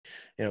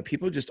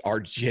people just are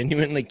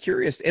genuinely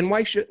curious, and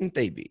why shouldn't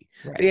they be?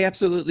 Right. They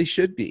absolutely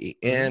should be.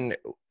 And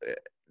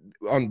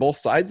on both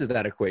sides of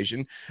that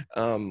equation,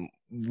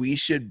 we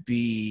should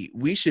be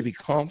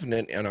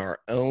confident in our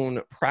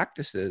own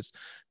practices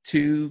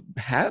to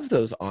have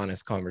those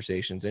honest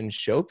conversations and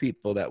show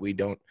people that we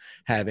don't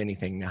have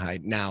anything to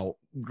hide. Now,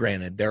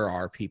 granted, there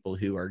are people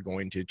who are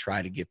going to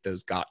try to get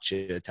those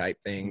gotcha type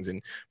things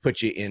and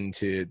put you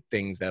into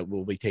things that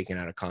will be taken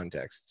out of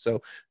context.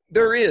 So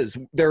there is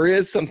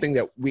something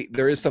to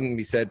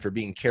be said for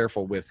being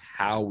careful with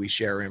how we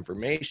share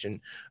information,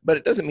 but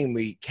it doesn't mean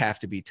we have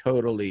to be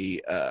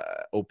totally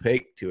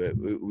opaque to it.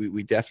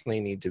 We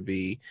definitely need to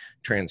be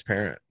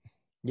transparent.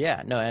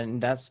 Yeah, no,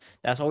 and that's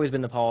always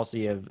been the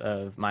policy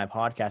of my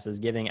podcast, is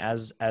giving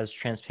as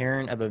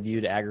transparent of a view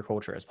to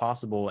agriculture as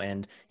possible.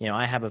 And,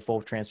 I have a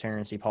full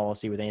transparency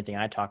policy with anything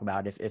I talk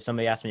about. If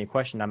somebody asks me a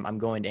question, I'm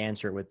going to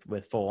answer it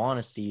with full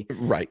honesty.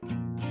 Right.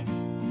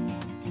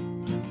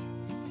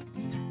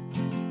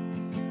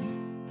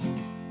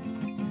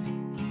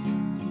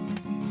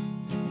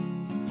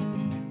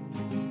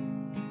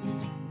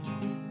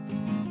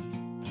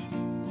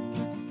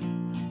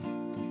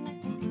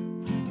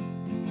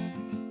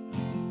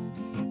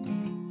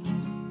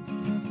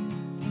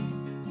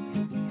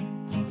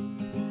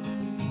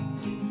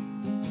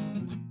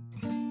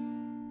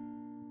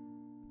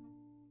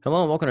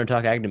 Hello and welcome to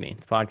Talk Ag to Me,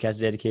 the podcast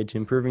dedicated to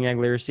improving ag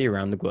literacy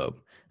around the globe.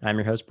 I'm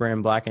your host,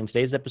 Brandon Black, and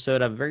today's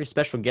episode I have a very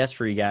special guest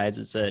for you guys.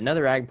 It's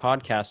another ag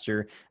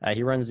podcaster.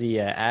 He runs the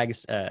Ag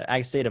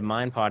State of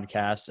Mind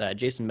podcast.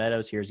 Jason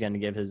Meadows here is going to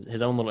give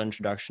his own little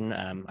introduction.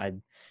 I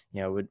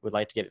would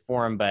like to give it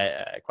for him,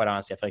 but quite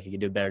honestly, I feel like he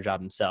could do a better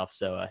job himself.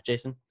 So,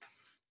 Jason.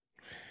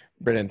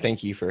 Brennan,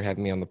 thank you for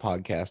having me on the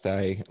podcast.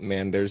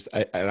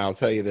 And I'll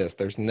tell you this,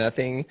 there's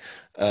nothing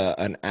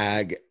an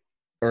ag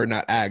or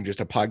not ag,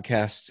 just a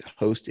podcast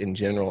host in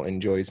general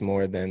enjoys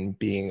more than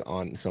being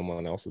on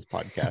someone else's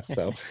podcast.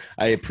 So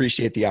I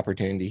appreciate the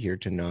opportunity here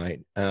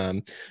tonight.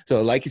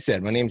 So like you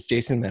said, my name is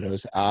Jason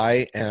Meadows.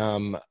 I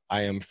am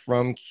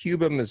from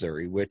Cuba,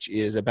 Missouri, which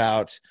is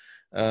about,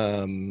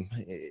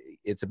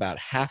 it's about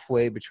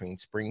halfway between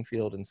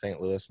Springfield and St.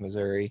 Louis,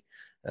 Missouri,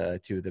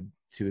 two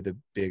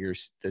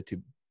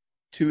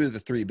of the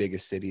three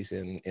biggest cities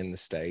in the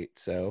state.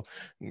 So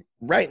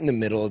right in the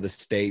middle of the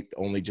state,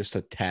 only just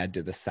a tad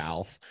to the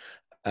south.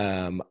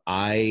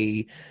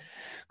 I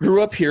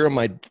grew up here on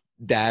my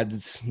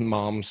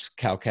mom's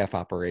cow-calf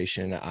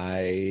operation.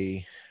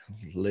 I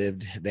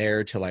lived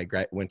there till I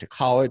went to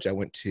college. I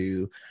went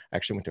to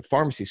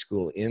pharmacy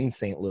school in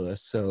St.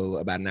 Louis, so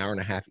about an hour and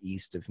a half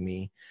east of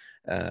me.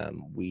 I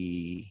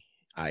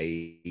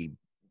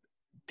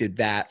did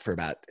that for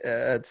about,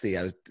 I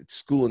was at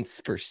school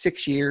for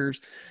 6 years.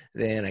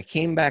 Then I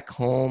came back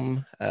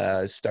home,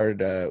 started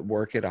to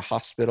work at a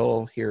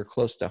hospital here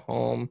close to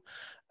home.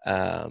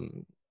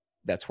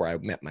 That's where I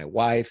met my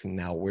wife, and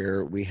now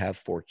we have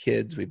 4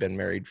 kids. We've been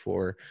married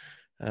for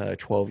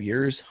 12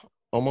 years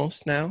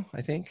almost now,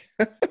 I think.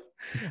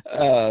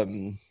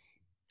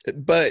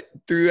 But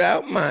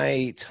throughout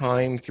my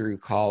time through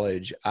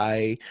college,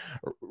 I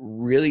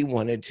really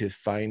wanted to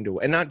find a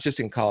way, and not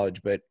just in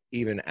college, but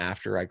even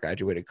after I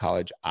graduated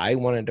college, I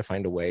wanted to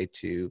find a way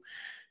to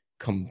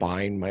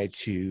combine my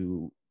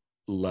two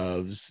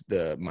loves,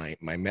 my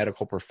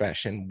medical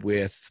profession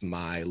with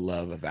my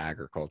love of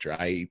agriculture.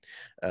 I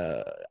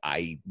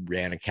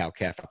ran a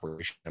cow-calf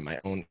operation on my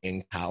own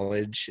in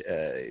college.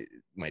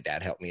 My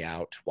dad helped me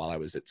out while I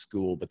was at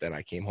school, but then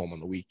I came home on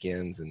the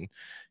weekends, and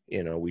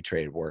we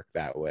traded work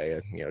that way.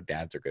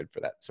 Dads are good for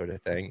that sort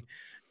of thing.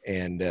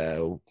 And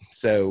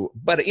so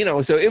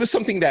it was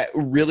something that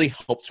really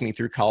helped me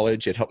through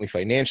college. It helped me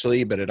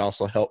financially, but it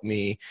also helped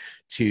me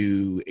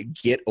to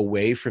get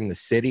away from the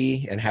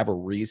city and have a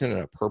reason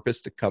and a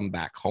purpose to come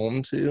back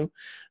home to.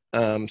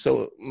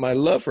 So my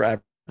love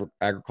for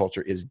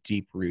agriculture is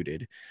deep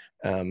rooted.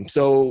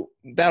 So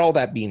all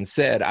that being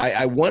said,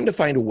 I wanted to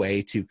find a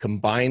way to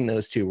combine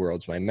those two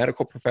worlds, my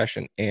medical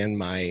profession and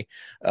my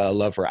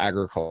love for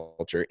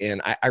agriculture.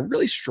 And I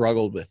really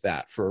struggled with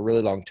that for a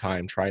really long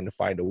time, trying to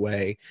find a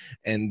way.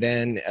 And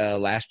then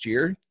last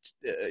year,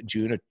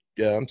 July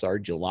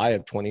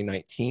of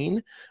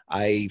 2019,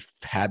 I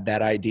had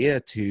that idea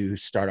to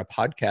start a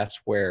podcast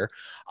where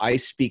I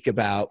speak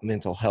about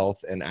mental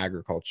health and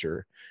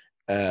agriculture.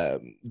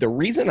 The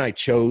reason I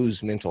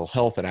chose mental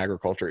health and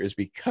agriculture is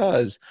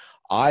because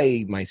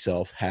I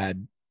myself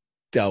had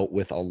dealt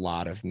with a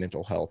lot of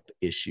mental health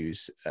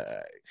issues,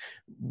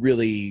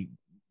 really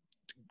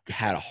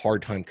had a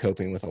hard time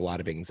coping with a lot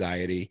of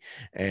anxiety.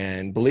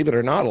 And believe it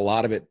or not, a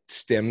lot of it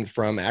stemmed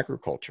from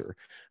agriculture,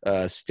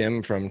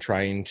 stemmed from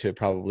trying to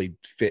probably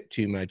fit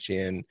too much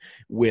in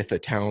with a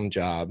town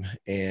job,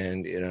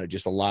 and,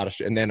 just a lot of,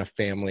 and then a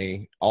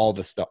family, all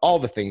the stuff, all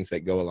the things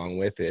that go along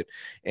with it,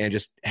 and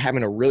just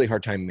having a really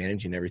hard time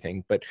managing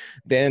everything. But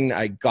then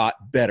I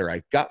got better.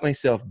 I got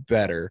myself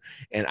better,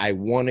 and I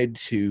wanted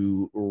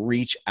to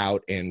reach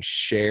out and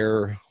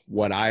share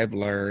what I've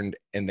learned,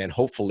 and then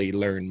hopefully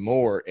learn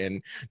more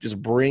and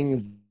just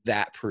bring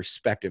that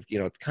perspective.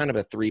 It's kind of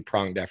a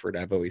three-pronged effort,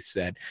 I've always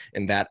said,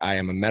 in that I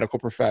am a medical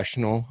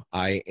professional,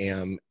 I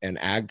am an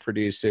ag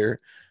producer,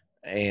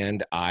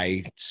 and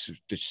I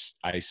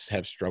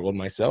have struggled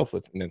myself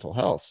with mental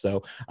health.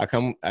 So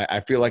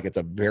I feel like it's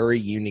a very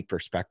unique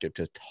perspective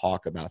to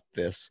talk about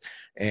this,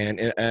 and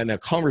a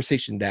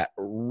conversation that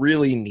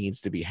really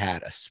needs to be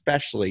had,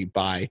 especially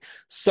by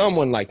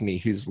someone like me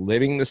who's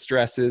living the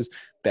stresses,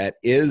 that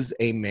is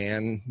a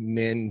man.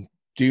 Men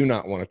do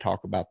not want to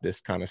talk about this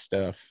kind of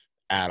stuff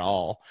at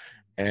all.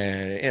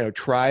 And,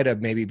 try to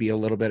maybe be a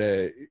little bit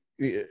of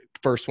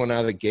first one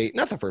out of the gate,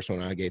 not the first one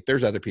out of the gate.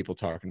 There's other people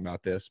talking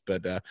about this,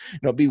 but,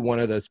 be one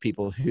of those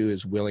people who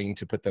is willing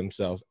to put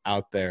themselves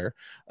out there,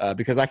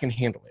 because I can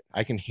handle it.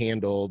 I can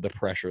handle the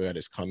pressure that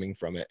is coming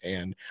from it.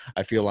 And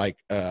I feel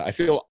like, I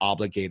feel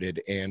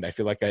obligated, and I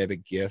feel like I have a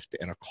gift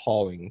and a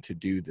calling to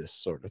do this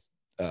sort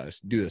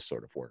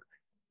of work.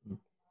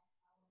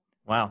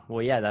 Wow.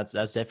 Well, yeah, that's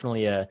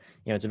definitely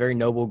it's a very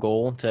noble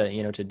goal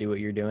to, to do what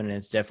you're doing. And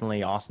it's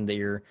definitely awesome that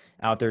you're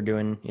out there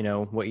doing,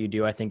 what you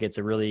do. I think it's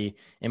a really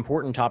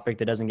important topic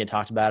that doesn't get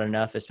talked about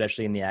enough,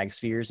 especially in the ag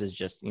spheres, is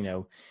just,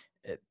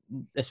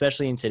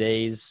 especially in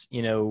today's,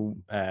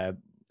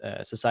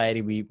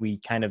 society, we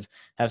kind of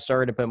have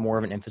started to put more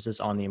of an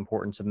emphasis on the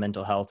importance of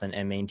mental health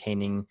and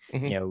maintaining,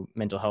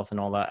 mental health and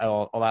all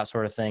that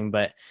sort of thing.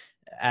 But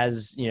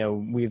as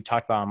we've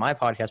talked about on my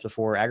podcast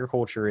before,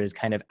 agriculture is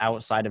kind of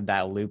outside of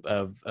that loop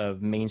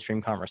of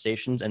mainstream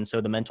conversations. And so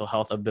the mental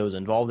health of those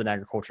involved in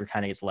agriculture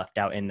kind of gets left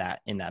out in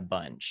that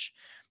bunch.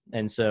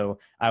 And so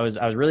I was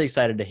really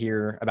excited to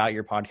hear about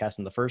your podcast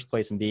in the first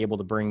place and be able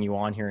to bring you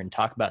on here and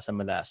talk about some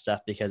of that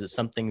stuff, because it's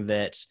something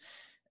that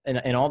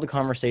in all the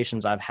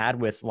conversations I've had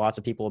with lots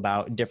of people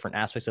about different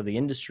aspects of the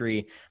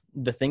industry,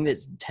 the thing that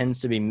tends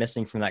to be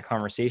missing from that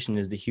conversation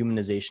is the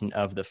humanization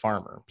of the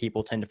farmer.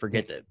 People tend to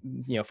forget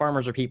that,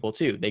 farmers are people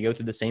too. They go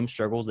through the same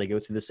struggles. They go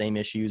through the same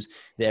issues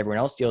that everyone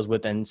else deals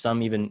with, and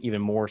some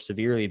even more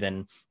severely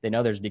than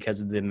others, because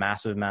of the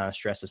massive amount of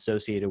stress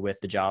associated with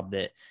the job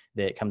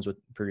that comes with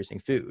producing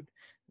food.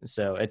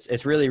 So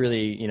it's really,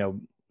 really,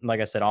 like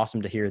I said,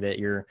 awesome to hear that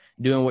you're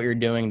doing what you're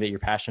doing, that you're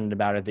passionate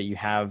about it, that you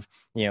have,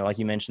 like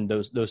you mentioned,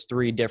 those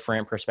three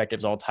different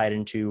perspectives all tied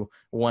into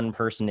one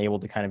person, able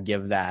to kind of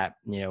give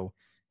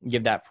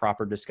that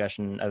proper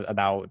discussion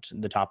about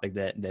the topic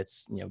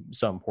that's,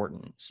 so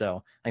important. So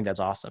I think that's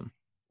awesome.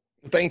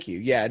 Thank you.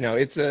 Yeah, no,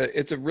 it's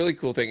a really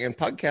cool thing. And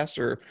podcasts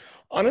are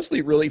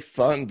honestly really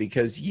fun,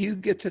 because you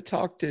get to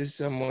talk to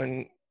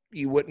someone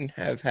you wouldn't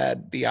have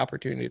had the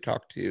opportunity to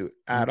talk to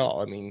at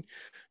all. I mean,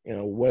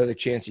 what are the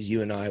chances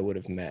you and I would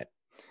have met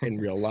in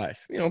real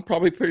life?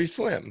 Probably pretty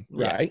slim,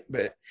 right?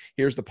 Yeah. But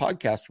here's the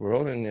podcast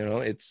world, and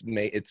it's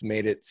made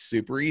it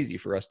super easy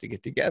for us to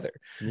get together.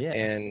 Yeah.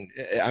 And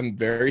I'm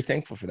very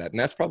thankful for that. And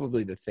that's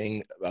probably the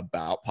thing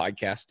about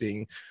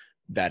podcasting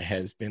that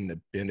has been the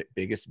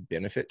biggest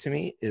benefit to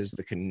me, is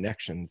the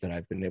connections that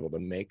I've been able to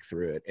make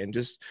through it. And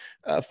just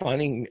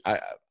finding,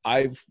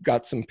 I've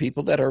got some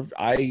people that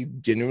I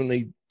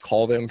genuinely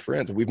call them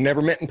friends. We've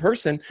never met in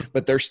person,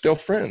 but they're still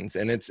friends.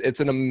 And it's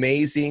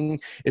amazing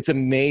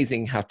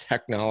how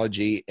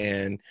technology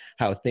and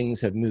how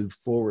things have moved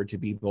forward to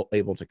be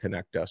able to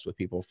connect us with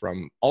people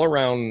from all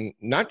around,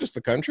 not just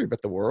the country,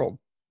 but the world.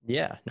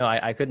 Yeah, no,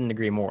 I couldn't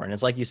agree more. And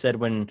it's like you said,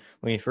 when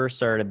we first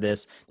started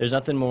this, there's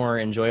nothing more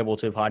enjoyable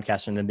to a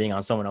podcaster than being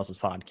on someone else's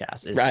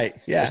podcast. Right.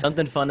 Yeah. There's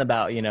something fun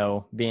about,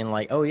 being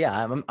like, oh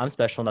yeah, I'm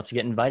special enough to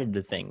get invited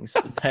to things.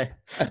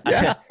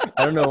 Yeah.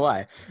 I don't know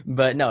why,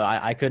 but no,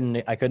 I couldn't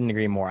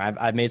agree more.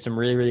 I've made some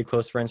really, really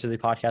close friends through the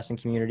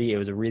podcasting community. It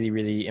was a really,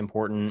 really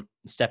important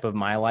step of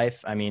my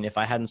life. I mean, if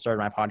I hadn't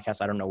started my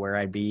podcast, I don't know where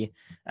I'd be.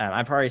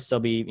 I'd probably still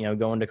be,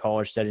 going to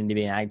college, studying to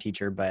be an ag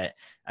teacher, but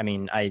I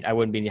mean, I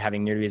wouldn't be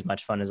having nearly as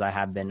much fun as I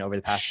have been over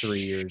the past 3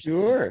 years.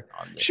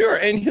 Sure.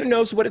 And who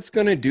knows what it's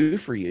going to do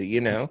for you,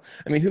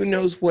 I mean, who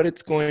knows what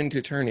it's going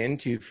to turn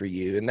into for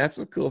you. And that's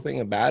the cool thing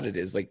about it,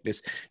 is like,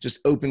 this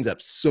just opens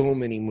up so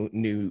many more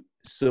new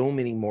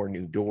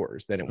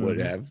doors than it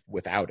would have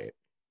without it.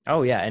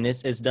 Oh yeah. And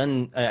it's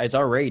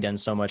already done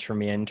so much for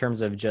me in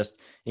terms of just,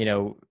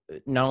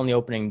 not only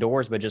opening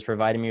doors, but just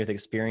providing me with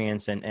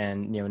experience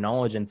and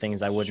knowledge and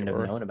things I wouldn't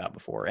have known about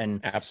before. And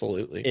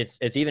absolutely,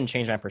 it's even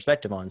changed my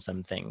perspective on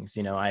some things,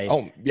 me too,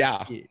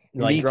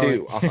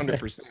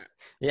 100%.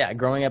 Yeah.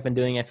 Growing up and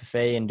doing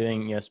FFA and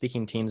doing,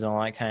 speaking teams and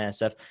all that kind of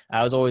stuff,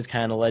 I was always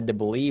kind of led to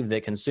believe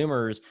that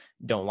consumers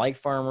don't like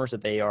farmers,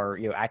 that they are,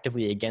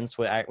 actively against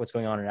what's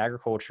going on in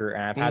agriculture.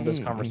 And I've had those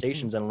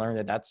conversations and learned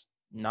that that's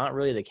not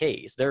really the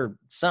case. There are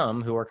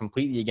some who are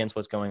completely against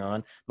what's going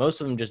on.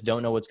 Most of them just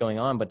don't know what's going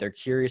on, but they're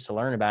curious to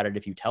learn about it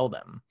if you tell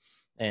them.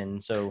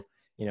 And so,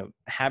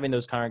 having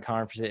those kind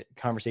of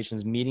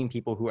conversations, meeting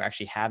people who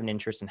actually have an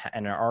interest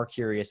and are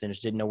curious and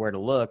just didn't know where to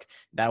look,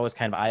 that was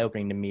kind of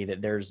eye-opening to me,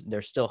 that there's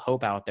still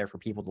hope out there for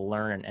people to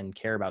learn and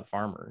care about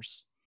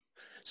farmers.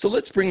 So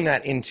let's bring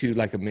that into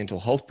like a mental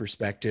health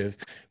perspective,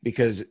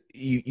 because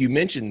you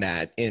mentioned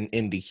that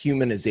in the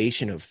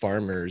humanization of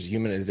farmers,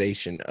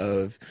 humanization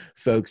of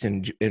folks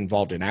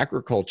involved in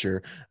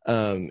agriculture,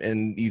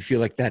 and you feel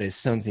like that is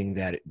something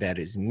that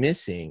is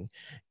missing.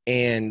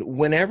 And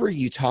whenever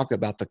you talk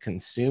about the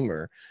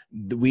consumer,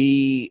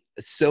 we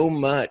so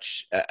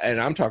much, and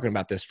I'm talking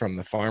about this from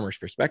the farmer's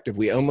perspective,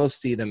 we almost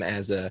see them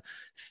as a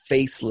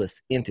faceless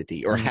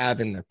entity, or have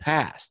in the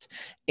past.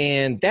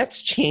 And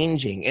that's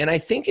changing. And I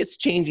think it's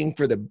changing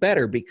for the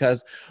better,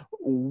 because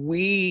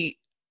we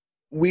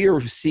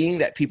are seeing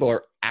that people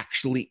are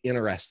actually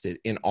interested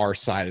in our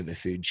side of the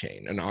food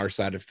chain and our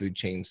side of food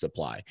chain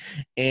supply.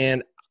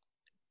 And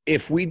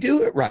if we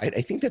do it right,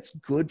 I think that's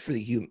good for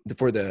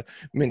the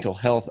mental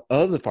health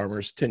of the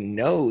farmers, to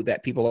know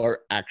that people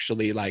are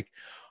actually, like,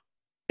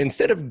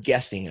 instead of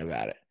guessing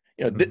about it,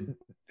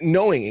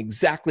 knowing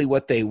exactly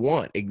what they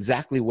want,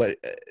 exactly what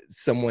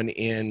someone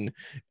in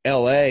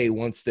LA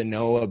wants to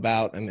know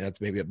about. I mean,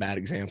 that's maybe a bad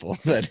example,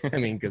 but I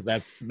mean, because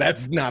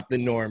that's not the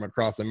norm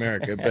across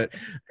America. But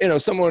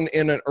someone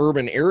in an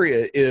urban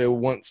area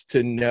wants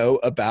to know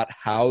about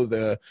how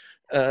the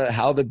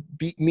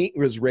meat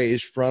was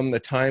raised from the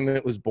time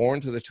it was born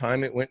to the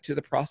time it went to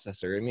the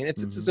processor. I mean,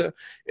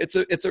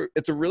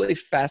 it's a really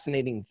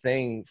fascinating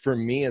thing for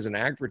me as an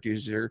ag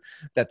producer,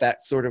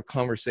 that sort of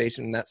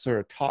conversation, that sort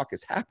of talk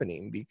is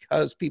happening,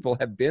 because people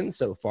have been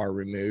so far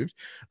removed.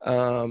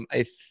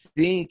 I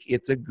think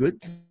it's a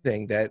good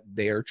thing that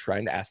they are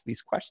trying to ask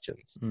these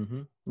questions.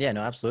 Mm-hmm. Yeah,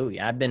 no,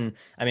 absolutely. I've been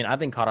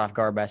caught off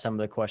guard by some of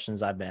the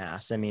questions I've been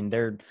asked. I mean,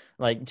 they're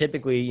like,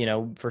 typically,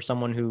 for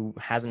someone who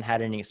hasn't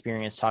had any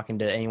experience talking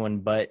to anyone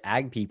but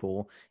ag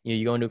people,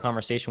 you go into a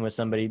conversation with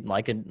somebody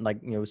like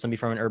somebody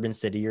from an urban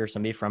city, or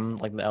somebody from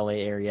like the LA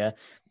area,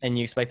 and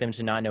you expect them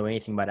to not know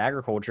anything about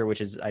agriculture,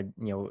 which is,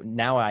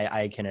 now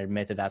I can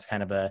admit that that's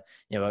kind of a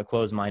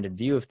closed-minded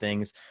view of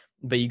things.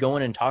 But you go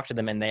in and talk to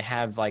them, and they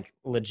have like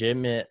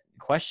legitimate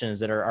questions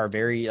that are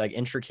very like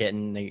intricate,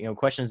 and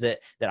questions that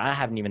I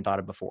haven't even thought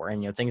of before,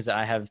 and things that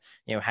I have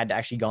had to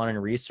actually gone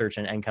and research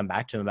and come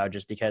back to them about,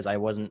 just because I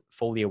wasn't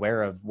fully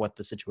aware of what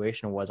the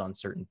situation was on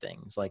certain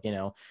things,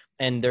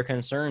 and their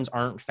concerns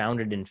aren't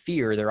founded in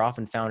fear. They're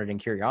often founded in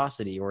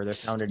curiosity, or they're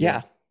founded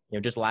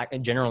in just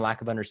general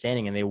lack of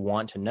understanding, and they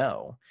want to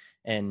know.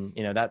 And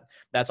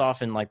that's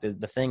often like the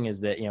thing is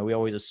that we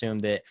always assume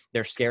that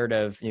they're scared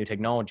of new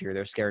technology, or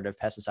they're scared of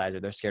pesticides, or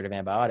they're scared of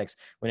antibiotics,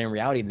 when in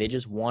reality they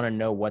just want to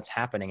know what's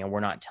happening, and we're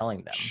not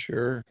telling them.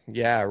 Sure.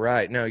 Yeah,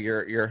 right. No,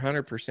 you're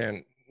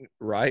 100%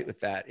 right with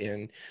that.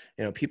 And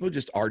people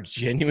just are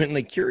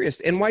genuinely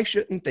curious, and why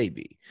shouldn't they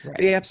be? Right.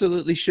 They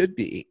absolutely should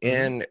be.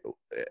 And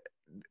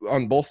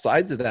on both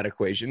sides of that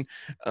equation,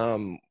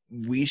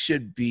 we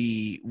should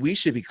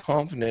be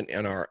confident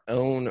in our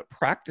own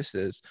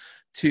practices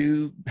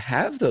to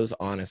have those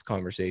honest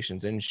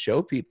conversations and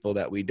show people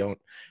that we don't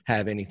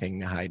have anything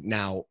to hide.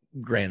 Now,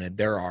 granted,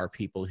 there are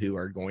people who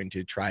are going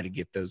to try to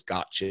get those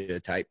gotcha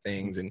type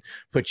things and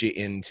put you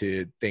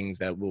into things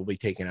that will be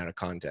taken out of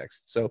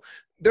context. So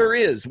there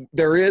is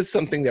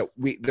something to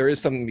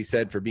be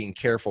said for being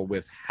careful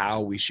with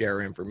how we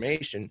share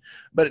information,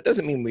 but it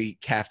doesn't mean we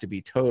have to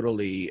be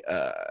totally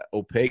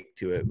opaque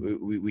to it.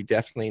 We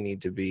definitely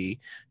need to be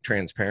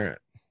transparent.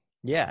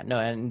 Yeah, no,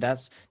 and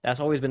that's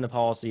always been the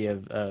policy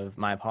of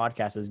my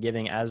podcast, is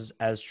giving as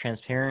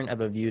transparent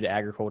of a view to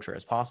agriculture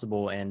as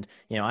possible. And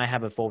I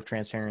have a full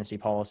transparency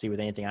policy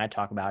with anything I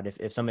talk about.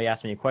 If somebody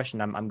asks me a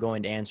question, I'm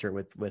going to answer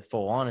it with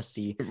full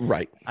honesty.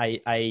 Right.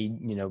 I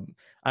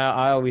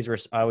always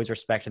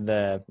respect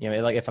the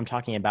like, if I'm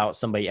talking about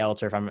somebody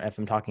else, or if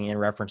I'm talking in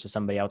reference to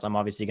somebody else, I'm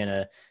obviously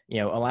gonna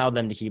allow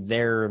them to keep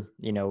their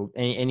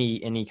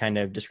any kind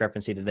of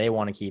discrepancy that they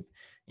want to keep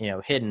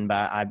hidden.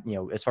 But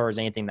as far as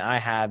anything that I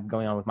have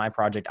going on with my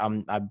project, I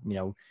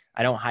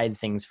don't hide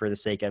things for the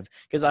sake of,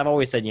 because I've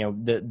always said,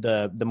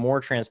 the more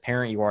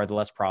transparent you are, the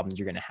less problems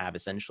you're going to have,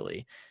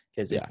 essentially.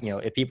 Because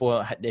if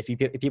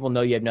people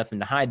know you have nothing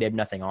to hide, they have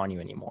nothing on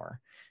you anymore.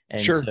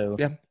 And sure. So,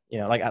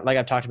 like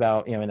I've talked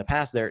about, in the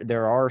past,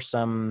 there are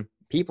some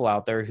people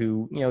out there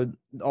who,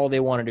 all they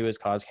want to do is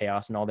cause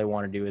chaos, and all they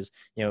want to do is,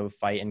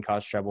 fight and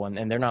cause trouble.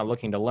 And they're not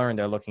looking to learn.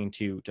 They're looking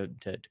to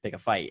pick a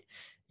fight.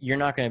 You're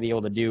not going to be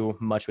able to do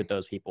much with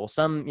those people.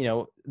 Some,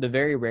 the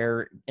very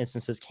rare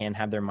instances can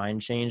have their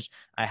mind changed.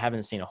 I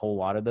haven't seen a whole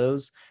lot of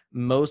those.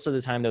 Most of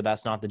the time, though,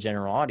 that's not the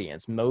general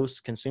audience.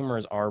 Most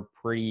consumers are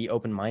pretty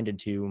open-minded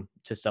to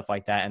stuff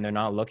like that, and they're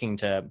not looking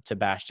to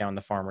bash down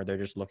the farmer. They're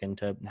just looking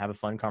to have a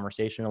fun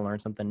conversation and learn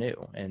something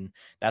new. And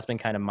that's been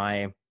kind of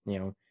my,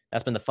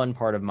 that's been the fun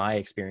part of my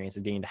experience,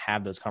 is getting to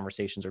have those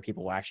conversations where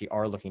people actually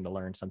are looking to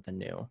learn something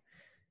new.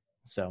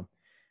 So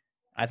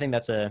I think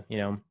that's a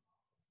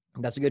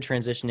good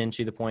transition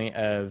into the point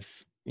of,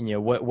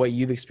 what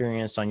you've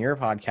experienced on your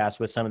podcast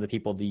with some of the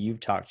people that you've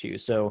talked to.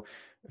 So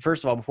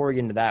first of all, before we get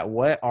into that,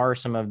 what are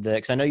some of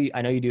because I know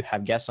you do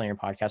have guests on your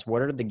podcast.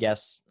 What are the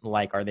guests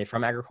like? Are they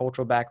from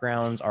agricultural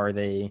backgrounds? Are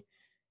they?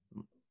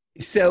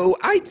 So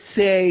I'd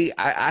say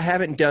I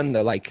haven't done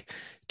the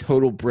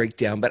total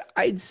breakdown, but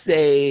I'd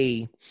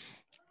say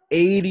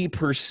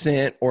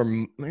 80% or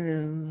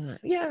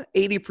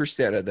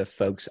 80% of the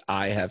folks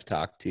I have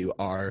talked to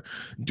are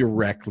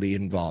directly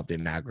involved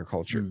in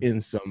agriculture in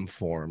some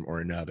form or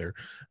another.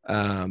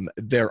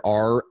 There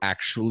are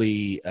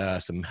actually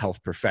some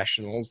health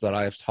professionals that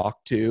I've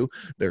talked to.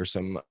 There's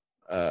some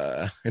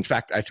in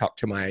fact, I talked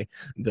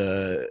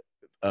to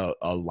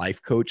a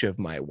life coach of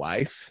my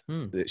wife.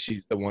 That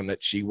she's the one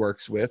that she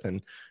works with,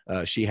 and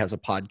she has a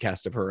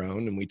podcast of her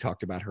own, and we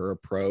talked about her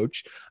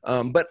approach.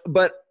 But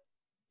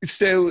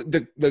so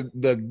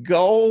the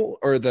goal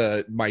or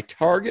my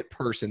target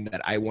person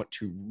that I want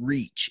to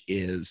reach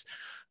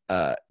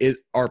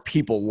are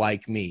people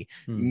like me.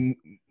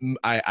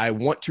 I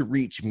want to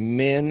reach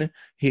men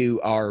who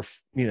are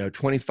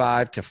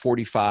 25 to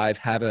 45,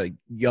 have a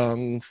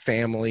young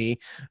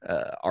family,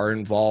 are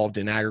involved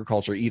in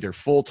agriculture either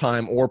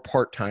full-time or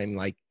part-time.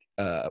 Like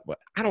I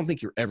don't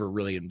think you're ever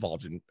really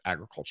involved in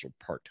agriculture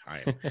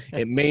part-time.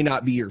 It may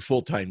not be your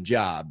full-time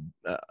job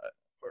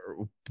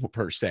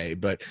per se,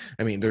 but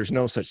I mean, there's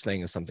no such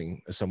thing as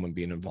someone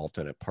being involved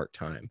in it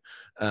part-time.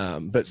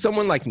 But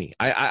someone like me,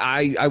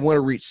 I want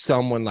to reach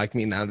someone like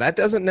me. Now, that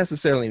doesn't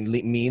necessarily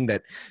mean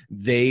that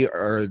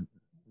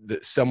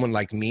someone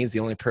like me is the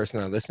only person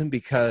I listen,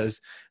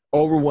 because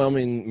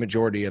overwhelming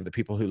majority of the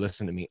people who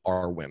listen to me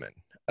are women.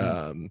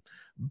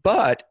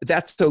 But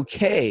that's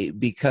okay,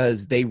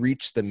 because they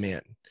reach the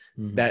men.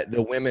 That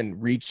the women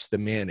reach the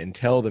men and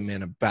tell the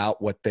men about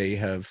what they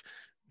have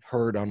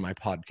heard on my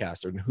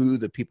podcast, and who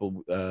the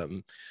people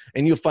and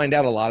you'll find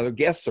out a lot of the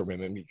guests are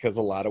women, because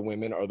a lot of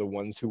women are the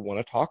ones who want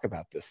to talk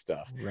about this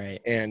stuff, right?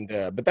 And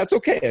but that's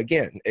okay.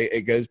 Again,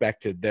 it goes back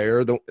to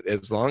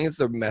as long as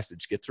the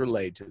message gets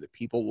relayed to the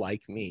people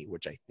like me,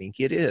 which I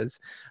think it is,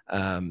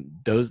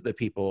 those are the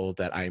people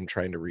that I'm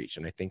trying to reach,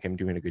 and I think I'm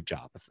doing a good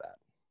job of that.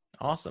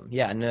 Awesome.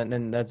 Yeah. And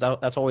then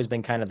that's always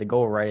been kind of the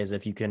goal, right? Is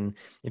if you can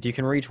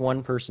reach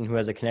one person who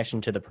has a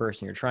connection to the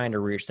person you're trying to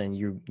reach, then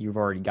you've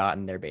already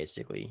gotten there,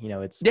 basically.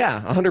 It's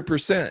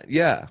 100%.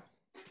 Yeah.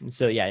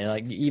 So yeah,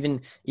 like even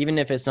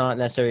if it's not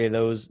necessarily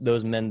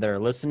those men that are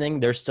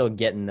listening, they're still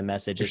getting the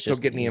message. They're still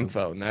getting the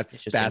info, and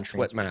that's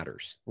what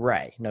matters.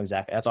 Right. No,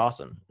 exactly. That's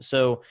awesome.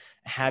 So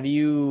have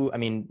you, I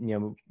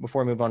mean,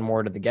 before we move on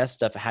more to the guest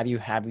stuff, have you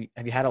had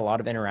a lot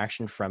of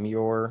interaction from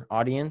your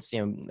audience?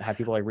 Have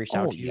people like reached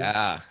out to you?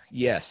 Yeah.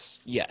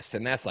 Yes.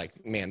 And that's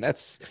like, man,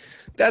 that's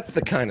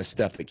the kind of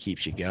stuff that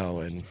keeps you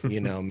going.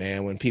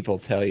 Man, when people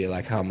tell you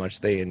like how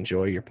much they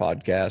enjoy your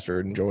podcast or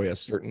enjoy a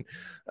certain,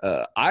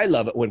 I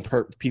love it when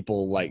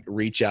people like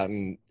reach out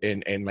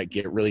and like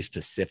get really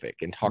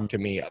specific and talk to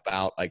me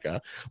about like a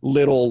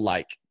little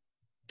like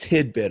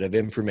tidbit of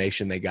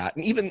information they got.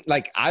 And even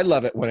like, I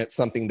love it when it's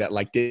something that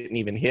like didn't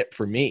even hit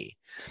for me.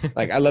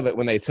 Like, I love it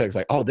when they say,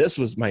 like, oh, this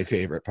was my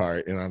favorite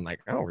part. And I'm like,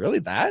 oh, really?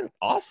 That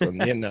awesome.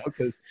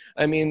 Cause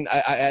I mean,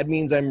 it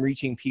means I'm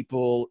reaching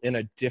people in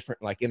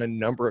a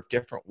number of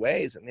different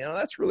ways. And,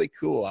 that's really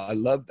cool. I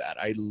love that.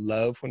 I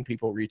love when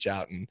people reach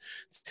out and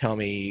tell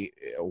me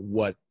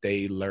what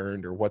they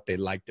learned or what they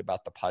liked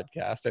about the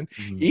podcast. And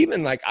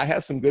even like, I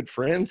have some good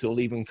friends who'll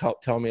even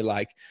tell me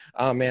like,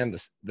 oh man,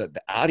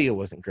 the audio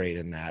wasn't great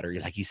in that, or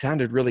like, you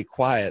sounded really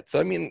quiet. So,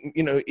 I mean,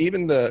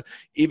 even the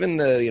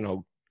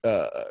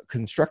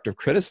constructive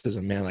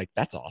criticism, man, like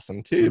that's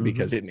awesome too,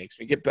 because it makes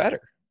me get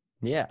better.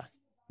 Yeah.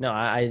 No,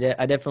 I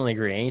definitely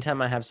agree.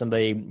 Anytime I have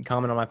somebody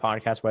comment on my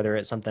podcast, whether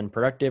it's something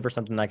productive or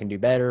something I can do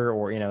better,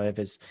 or, if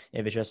it's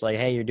just like,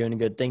 hey, you're doing a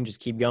good thing, just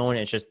keep going.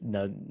 It's just,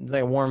 it's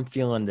like a warm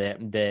feeling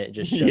that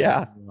just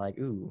shows like,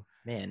 ooh,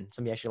 man,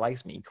 somebody actually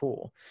likes me.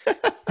 Cool.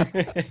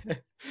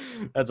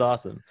 That's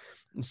awesome.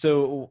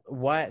 So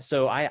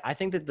I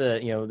think that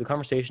the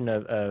conversation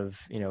of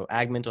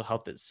ag mental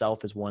health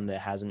itself is one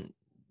that hasn't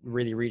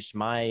really reached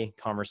my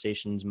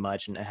conversations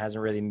much, and it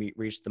hasn't really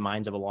reached the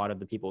minds of a lot of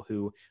the people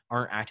who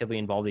aren't actively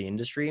involved in the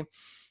industry,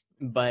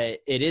 but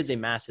it is a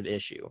massive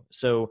issue.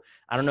 So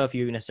I don't know if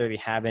you necessarily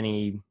have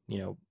any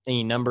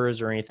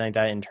numbers or anything like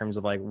that in terms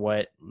of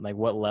what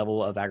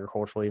level of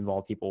agriculturally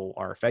involved people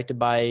are affected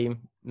by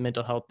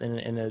mental health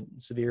in a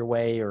severe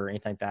way or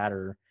anything like that.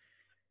 Or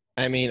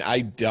I mean,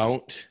 I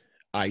don't,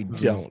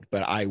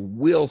 but I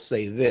will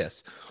say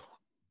this: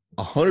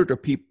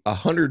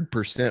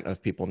 100%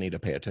 of people need to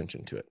pay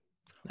attention to it.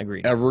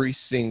 Agreed. Every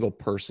single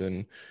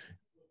person,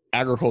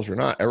 agriculture or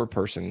not, every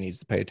person needs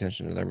to pay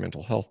attention to their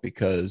mental health,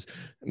 because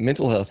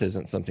mental health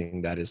isn't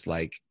something that is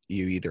like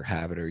you either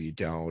have it or you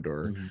don't,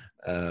 or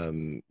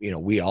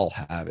we all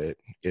have it.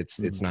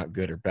 It's not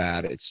good or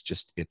bad. It's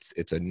just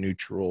it's a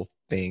neutral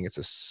thing.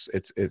 It's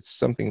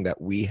something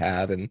that we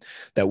have and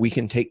that we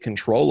can take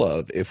control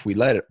of if we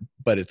let it,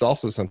 but it's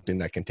also something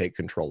that can take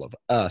control of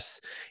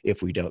us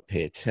if we don't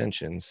pay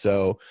attention.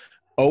 So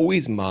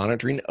always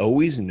monitoring,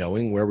 always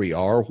knowing where we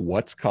are,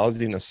 what's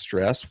causing us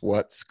stress,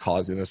 what's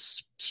causing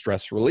us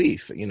stress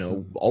relief,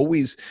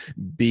 always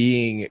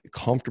being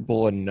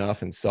comfortable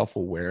enough and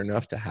self-aware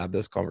enough to have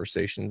those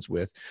conversations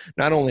with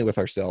not only with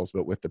ourselves,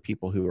 but with the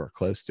people who are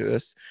close to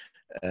us,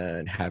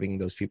 and having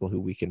those people who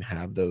we can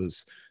have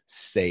those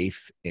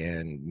safe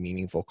and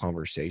meaningful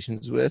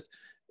conversations with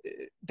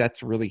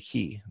that's really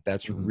key.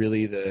 That's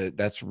really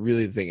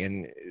the thing.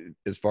 And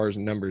as far as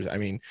numbers, I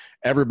mean,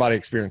 everybody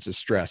experiences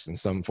stress in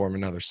some form or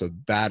another. So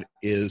that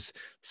is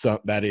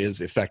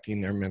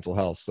affecting their mental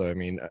health. So, I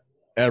mean,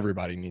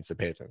 everybody needs to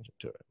pay attention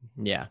to it.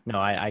 Yeah, no,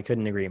 I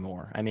couldn't agree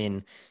more. I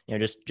mean,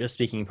 just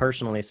speaking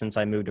personally, since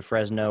I moved to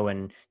Fresno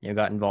and,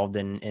 got involved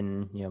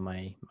in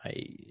my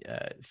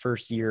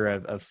first year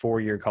of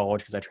 4-year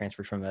college, because I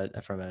transferred from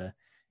a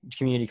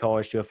community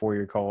college to a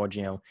 4-year college,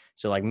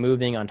 so like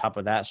moving on top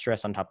of that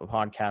stress, on top of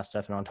podcast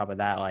stuff, and on top of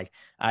that, like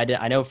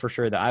I know for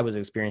sure that I was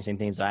experiencing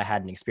things that I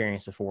hadn't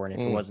experienced before. And if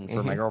it wasn't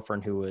for my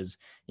girlfriend, who was,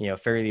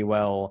 fairly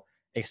well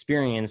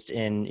experienced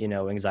in,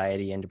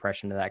 anxiety and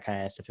depression and that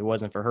kind of stuff, if it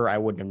wasn't for her, I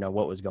wouldn't have known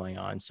what was going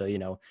on.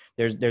 So,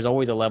 there's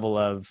always a level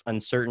of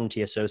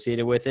uncertainty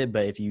associated with it.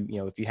 But if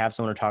you have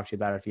someone to talk to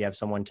about it, if you have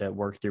someone to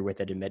work through with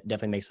it, it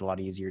definitely makes it a lot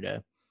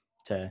easier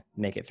to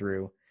make it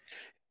through.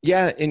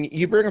 Yeah, and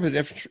you bring up an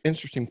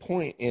interesting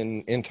point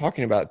in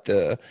talking about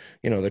the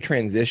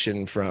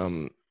transition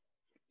from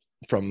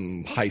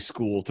high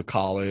school to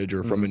college,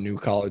 or from a new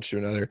college to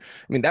another.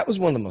 I mean, that was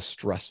one of the most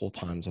stressful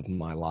times of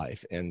my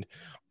life, and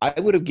I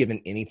would have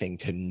given anything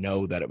to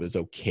know that it was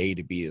okay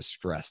to be as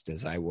stressed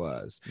as I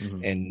was,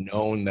 and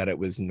known that it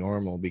was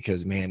normal,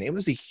 because man, that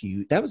was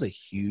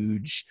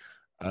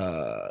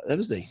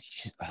a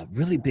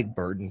really big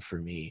burden for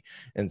me,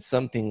 and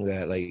something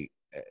that like.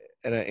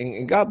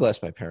 And God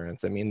bless my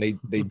parents. I mean, they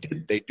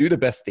do the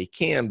best they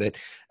can, but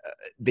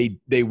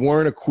they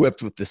weren't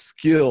equipped with the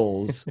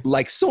skills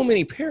like so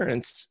many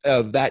parents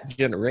of that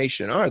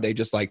generation are. They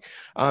just like,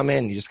 oh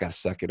man, you just got to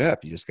suck it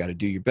up. You just got to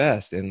do your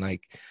best. And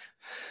like,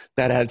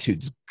 that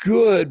attitude's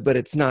good, but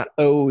it's not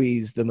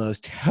always the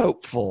most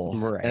helpful.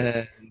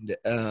 Right.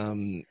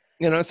 And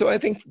so I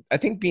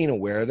think being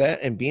aware of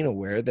that, and being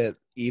aware that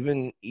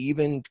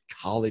even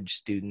college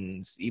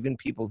students, even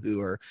people who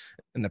are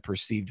in the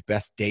perceived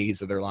best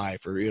days of their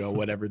life, or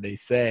whatever they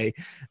say,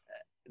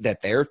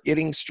 that they're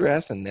getting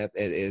stress, and that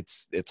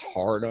it's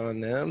hard on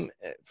them,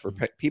 for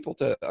people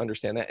to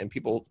understand that, and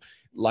people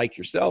like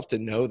yourself to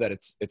know that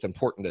it's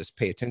important to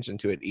pay attention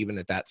to it, even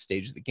at that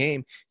stage of the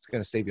game. It's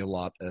going to save you a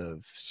lot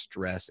of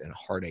stress and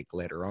heartache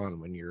later on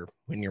when you're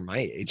my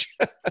age.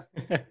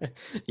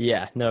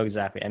 Yeah, no,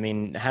 exactly. I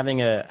mean,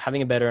 having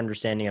a better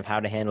understanding of how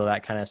to handle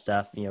that kind of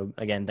stuff,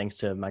 again, thanks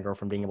to my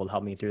girlfriend being able to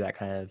help me through that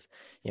kind of,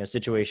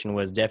 situation,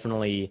 was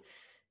definitely,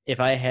 if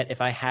I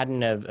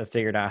hadn't have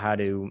figured out how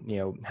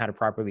to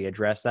properly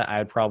address that, I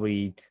would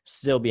probably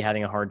still be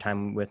having a hard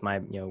time with my,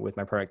 with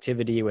my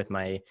productivity, with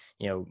my,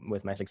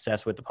 with my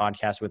success with the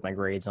podcast, with my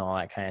grades and all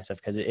that kind of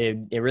stuff. Cause it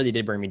really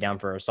did bring me down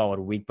for a solid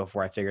week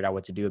before I figured out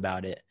what to do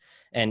about it.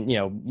 And,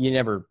 you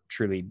never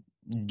truly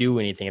do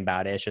anything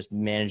about it. It's just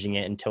managing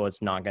it until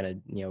it's not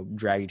going to,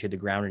 drag you to the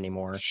ground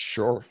anymore.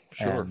 Sure.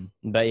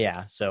 But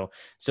yeah, so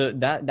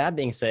that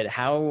being said,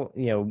 how,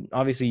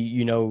 obviously,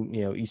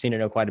 you seem to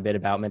know quite a bit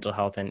about mental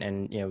health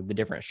and the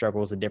different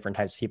struggles the different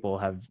types of people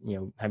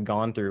have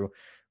gone through.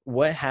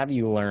 What have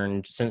you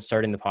learned since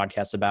starting the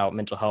podcast about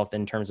mental health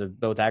in terms of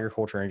both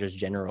agriculture and just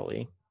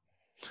generally?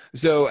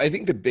 So I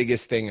think the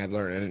biggest thing I've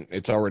learned, and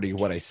it's already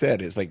what I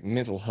said, is like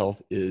mental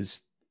health is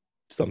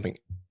something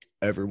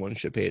everyone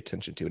should pay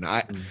attention to. And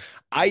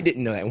I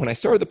didn't know that. When I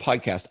started the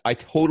podcast, I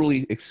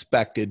totally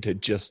expected to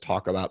just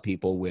talk about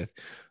people with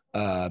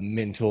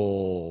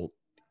mental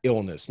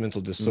illness,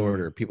 mental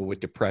disorder, people with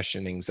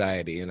depression,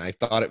 anxiety. And I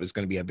thought it was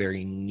going to be a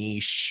very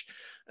niche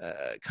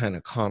kind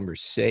of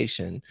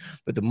conversation.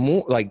 But the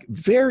more, like,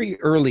 very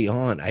early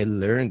on, I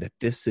learned that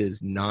this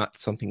is not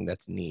something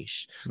that's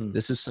niche.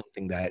 This is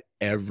something that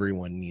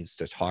everyone needs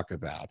to talk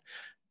about.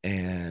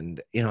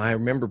 And, I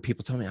remember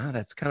people telling me,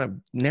 that's kind of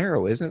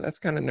narrow, isn't it? That's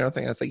kind of narrow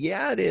thing. I was like,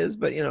 yeah, it is.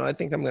 But, I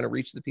think I'm going to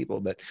reach the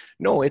people. But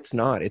no, it's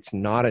not. It's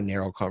not a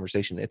narrow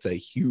conversation. It's a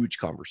huge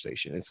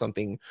conversation. It's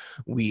something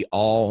we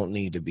all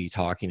need to be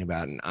talking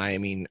about. And I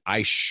mean,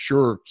 I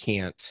sure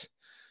can't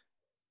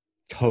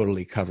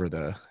totally cover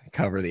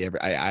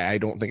I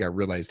don't think I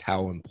realized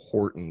how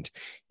important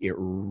it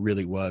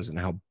really was, and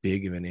how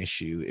big of an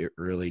issue it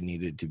really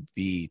needed to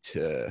be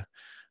to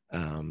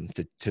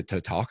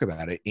talk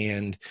about it.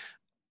 And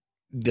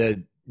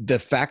the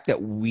fact that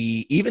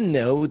even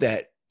though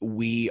that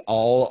we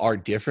all are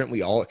different,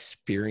 we all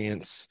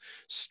experience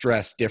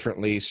stress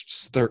differently,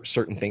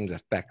 certain things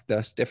affect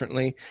us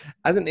differently.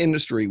 As an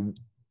industry,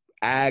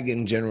 ag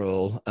in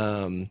general,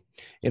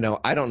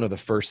 I don't know the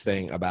first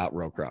thing about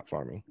row crop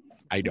farming.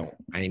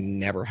 I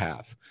never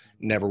have.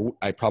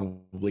 I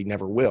probably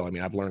never will. I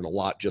mean, I've learned a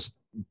lot just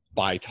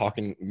by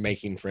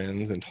making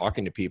friends and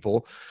talking to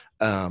people.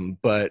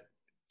 But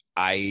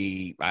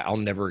I'll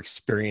never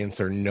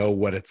experience or know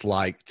what it's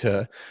like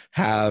to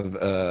have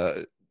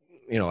a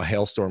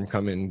hailstorm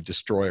come and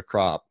destroy a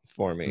crop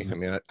for me. I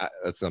mean,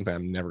 that's something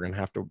I'm never going to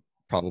have to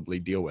probably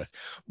deal with.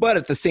 But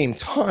at the same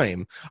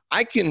time,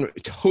 I can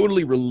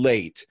totally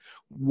relate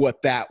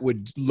what that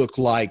would look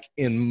like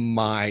in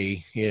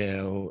my,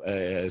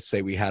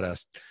 say we had a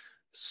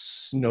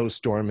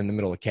snowstorm in the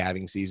middle of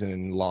calving season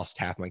and lost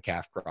half my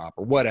calf crop,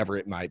 or whatever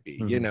it might be.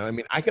 I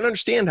mean, I can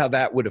understand how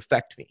that would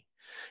affect me.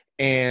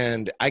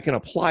 And I can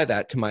apply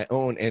that to my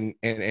own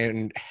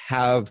and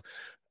have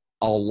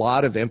a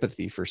lot of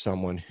empathy for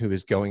someone who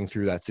is going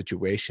through that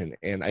situation.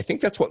 And I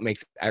think that's what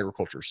makes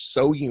agriculture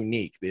so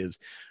unique is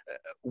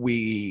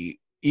we,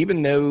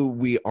 even though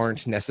we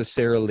aren't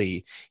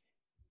necessarily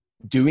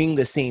doing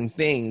the same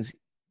things,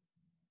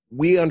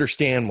 we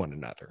understand one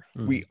another.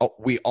 We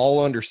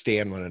all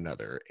understand one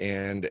another,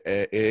 and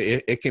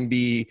it can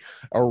be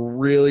a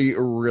really,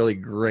 really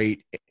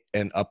great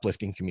and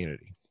uplifting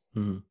community.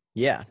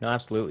 Yeah, no,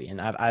 absolutely.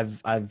 And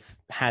I've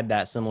had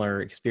that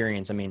similar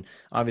experience. I mean,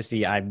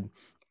 obviously I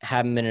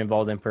haven't been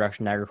involved in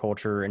production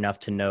agriculture enough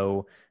to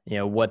know,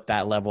 what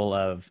that level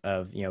of,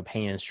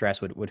 pain and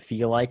stress would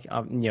feel like,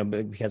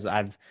 because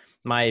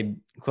my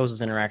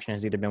closest interaction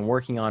has either been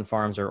working on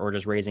farms or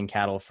just raising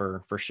cattle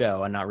for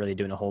show and not really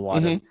doing a whole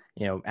lot of,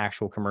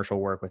 actual commercial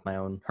work with my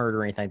own herd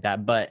or anything like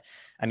that. But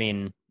I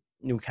mean,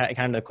 kind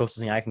of the closest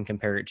thing I can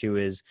compare it to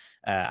is,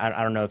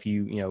 I don't know if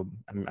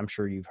I'm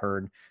sure you've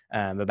heard,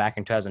 but back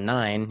in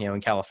 2009,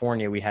 in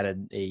California, we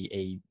had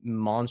a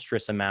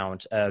monstrous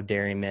amount of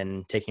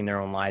dairymen taking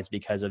their own lives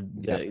because of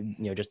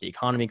the, just the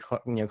economy,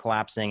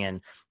 collapsing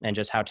and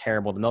just how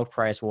terrible the milk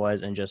price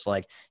was. And just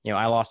like,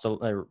 I lost,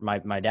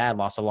 my dad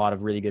lost a lot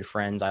of really good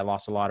friends. I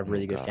lost a lot of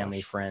really good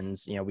family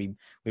friends. We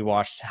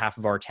watched half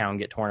of our town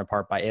get torn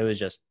apart it was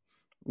just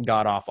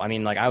god awful. I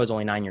mean, like I was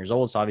only 9 years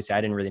old, so obviously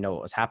I didn't really know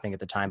what was happening at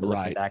the time, but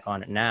looking back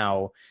on it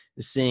now,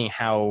 seeing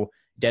how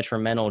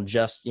detrimental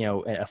just,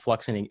 a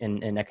flux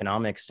in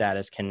economic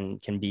status can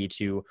be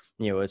to,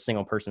 a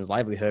single person's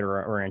livelihood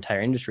or an entire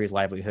industry's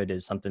livelihood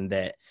is something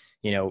that,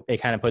 it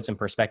kind of puts in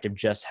perspective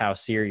just how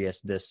serious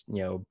this,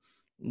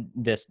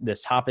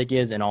 this topic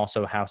is, and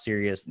also how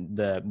serious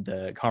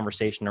the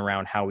conversation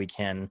around how we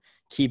can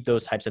keep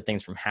those types of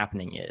things from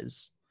happening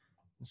is.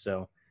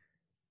 So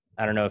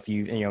I don't know if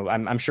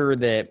I'm sure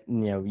that,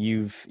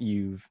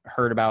 you've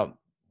heard about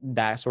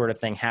that sort of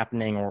thing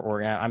happening,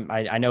 or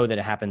I know that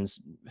it happens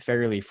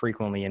fairly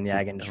frequently in the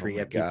ag industry. Oh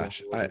my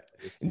gosh.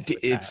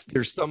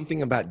 There's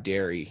something about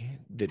dairy.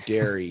 The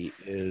dairy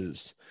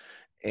is,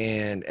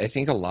 and I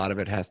think a lot of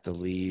it has to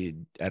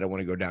lead, I don't want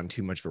to go down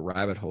too much of a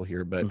rabbit hole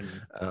here, but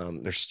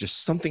there's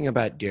just something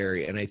about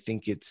dairy. And I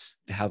think it's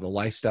how the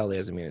lifestyle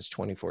is. I mean, it's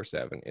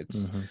 24/7.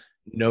 It's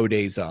no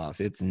days off.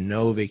 It's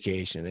no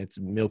vacation. It's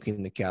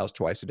milking the cows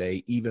twice a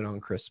day, even on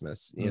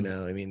Christmas. I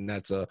mean,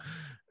 that's a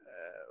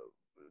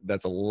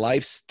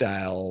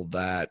lifestyle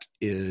that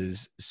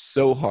is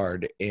so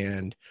hard.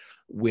 And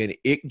when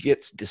it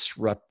gets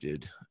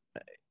disrupted,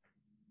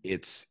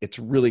 it's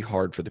really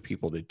hard for the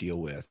people to deal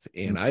with.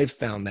 And I've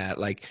found that,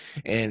 like,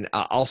 and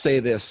I'll say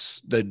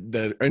this,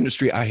 the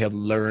industry I have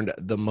learned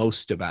the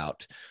most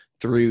about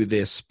through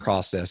this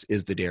process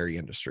is the dairy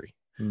industry.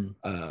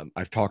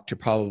 I've talked to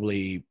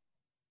probably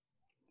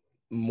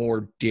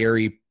more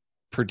dairy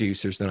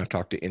producers than I've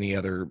talked to any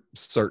other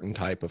certain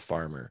type of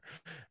farmer.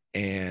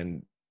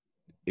 And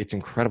it's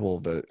incredible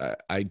that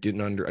I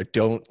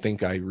don't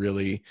think I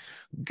really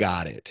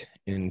got it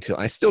until,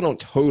 I still don't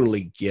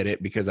totally get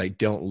it because I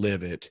don't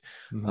live it.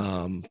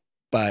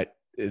 But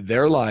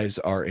their lives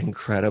are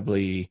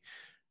incredibly,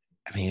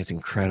 it's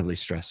incredibly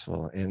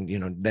stressful. And,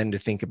 then to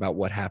think about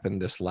what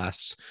happened this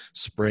last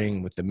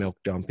spring with the milk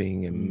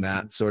dumping and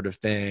that sort of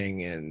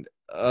thing. And,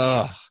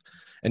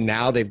 and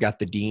now they've got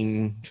the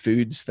Dean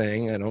Foods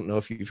thing. I don't know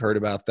if you've heard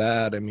about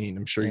that. I mean,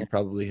 I'm sure you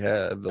probably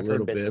have a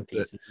little bit,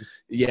 but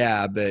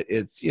but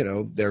it's,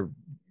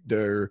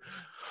 they're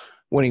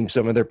wanting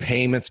some of their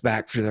payments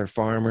back for their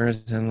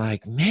farmers, and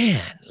like,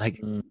 man,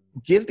 like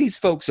give these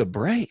folks a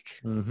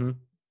break.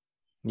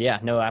 Yeah,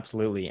 no,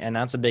 absolutely. And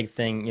that's a big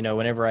thing,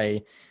 whenever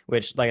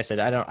which, like I said,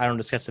 I don't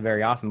discuss it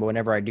very often, but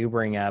whenever I do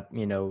bring up,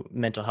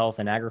 mental health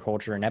and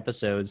agriculture in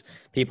episodes,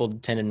 people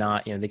tend to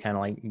not, they kind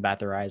of like bat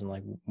their eyes and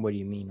like, what do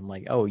you mean? I'm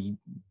like, oh, you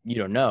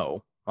don't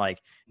know.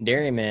 Like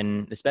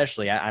dairymen,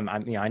 especially, I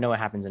know it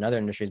happens in other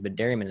industries, but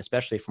dairymen,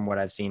 especially from what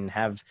I've seen,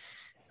 have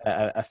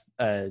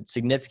a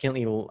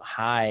significantly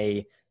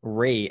high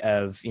rate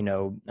of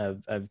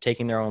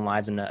taking their own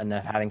lives and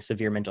having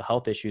severe mental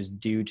health issues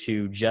due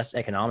to just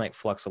economic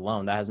flux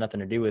alone. That has nothing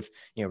to do with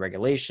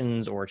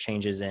regulations or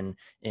changes in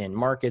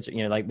markets.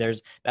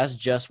 That's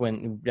just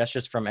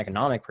from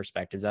economic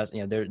perspective. That's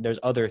there's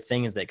other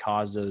things that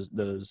cause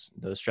those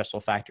stressful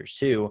factors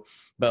too.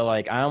 But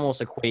like I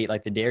almost equate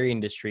like the dairy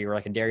industry or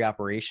like a dairy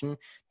operation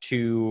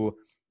to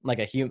like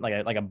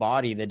a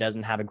body that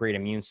doesn't have a great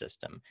immune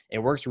system. It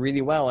works really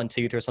well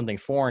until you throw something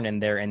foreign in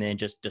there, and then it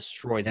just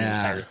destroys the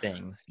entire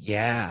thing.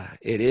 Yeah,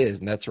 it is.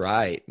 And that's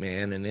right,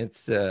 man. And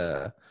it's,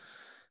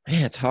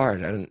 it's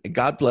hard. And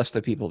God bless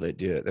the people that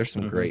do it. There's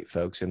some great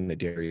folks in the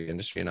dairy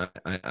industry, and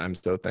I'm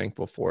so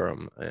thankful for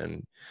them.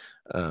 And,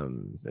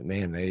 but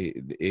man,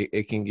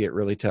 it can get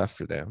really tough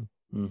for them.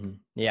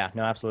 Yeah,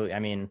 no, absolutely. I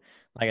mean,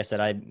 like I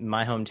said,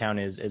 my hometown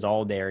is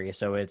all dairy,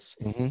 so it's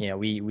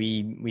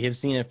we have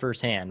seen it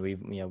firsthand.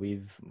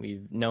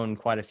 We've known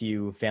quite a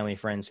few family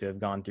friends who have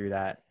gone through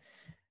that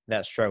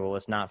struggle.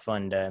 It's not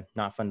fun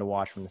to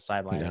watch from the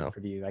sideline. No.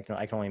 Review. I can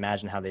only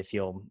imagine how they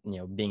feel,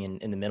 being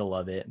in the middle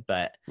of it.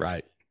 But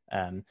right.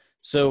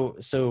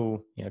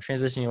 So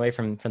transitioning away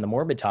from the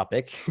morbid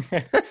topic.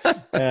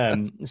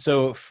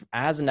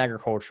 As an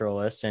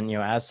agriculturalist and,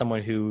 as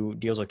someone who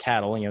deals with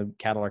cattle,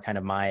 cattle are kind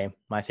of my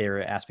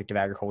favorite aspect of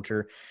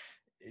agriculture.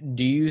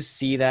 Do you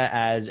see that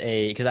as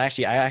because I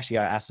actually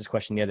got asked this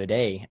question the other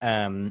day.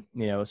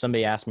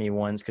 Somebody asked me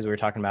once, because we were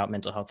talking about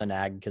mental health and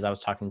ag, because I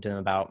was talking to them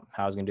about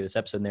how I was going to do this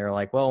episode, and they were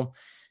like, well,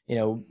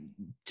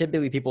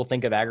 typically people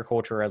think of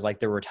agriculture as like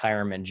their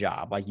retirement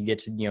job. Like you get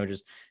to,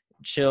 just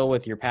chill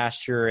with your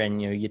pasture,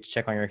 and, you get to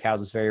check on your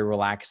cows. It's very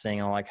relaxing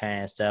and all that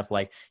kind of stuff.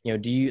 Like,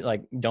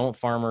 don't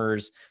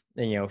farmers,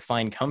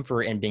 find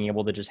comfort in being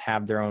able to just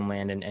have their own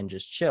land and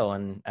just chill?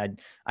 And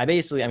I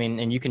basically,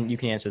 and you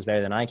can answer this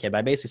better than I can, but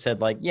I basically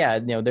said, like, yeah,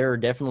 there are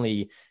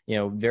definitely,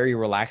 very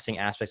relaxing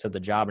aspects of the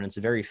job, and it's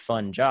a very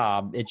fun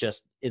job. It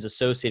just is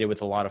associated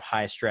with a lot of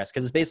high stress,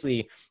 because it's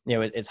basically,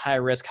 it's high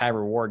risk, high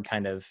reward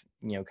kind of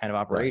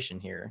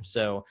operation here.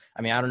 So,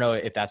 I don't know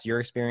if that's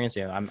your experience.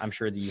 I'm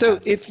sure that you. So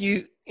if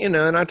you, and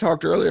I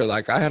talked earlier,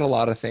 like I had a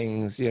lot of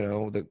things,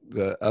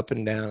 the up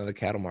and down of the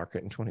cattle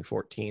market in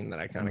 2014 that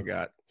I kind of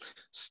got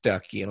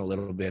stuck in a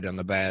little bit on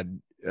the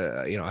bad.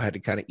 I had to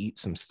kind of eat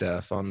some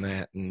stuff on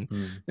that. And,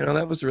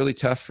 that was really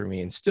tough for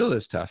me, and still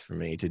is tough for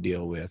me to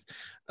deal with.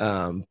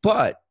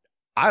 But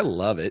I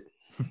love it.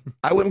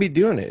 I wouldn't be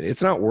doing it.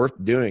 It's not worth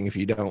doing if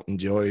you don't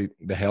enjoy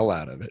the hell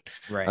out of it.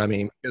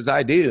 Right. Because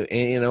I do.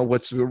 And,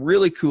 what's the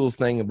really cool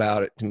thing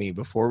about it to me,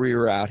 before we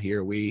were out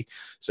here, we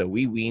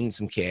weaned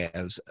some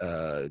calves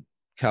a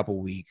couple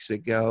weeks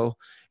ago,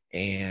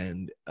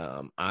 and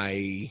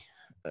I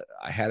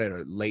had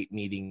a late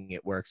meeting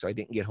at work, so I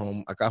didn't get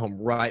home. I got home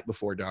right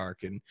before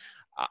dark, and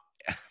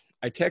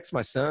I text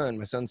my son.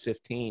 My son's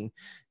 15,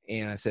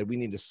 and I said, we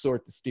need to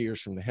sort the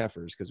steers from the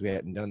heifers, because we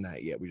hadn't done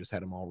that yet. We just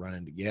had them all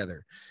running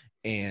together.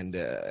 And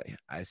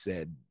I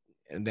said,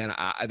 and then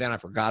I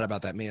forgot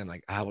about that, man.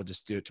 Like, I will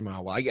just do it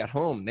tomorrow. Well, I got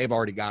home, they've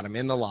already got them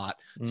in the lot,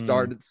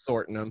 started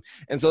sorting them.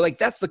 And so, like,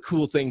 that's the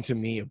cool thing to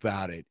me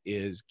about it,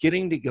 is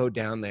getting to go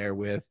down there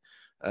with,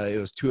 it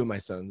was two of my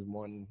sons.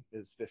 One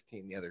is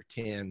 15, the other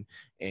 10,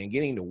 and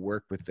getting to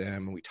work with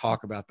them. And we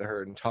talk about the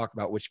herd and talk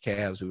about which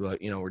calves we like.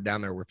 We're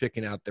down there, we're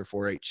picking out their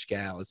 4-H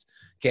calves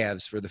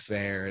for the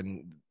fair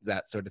and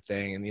that sort of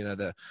thing. And,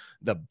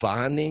 the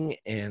bonding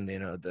and,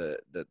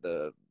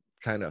 the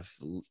kind of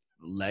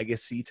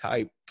legacy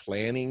type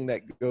planning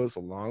that goes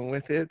along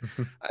with it.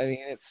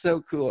 It's so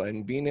cool.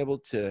 And being able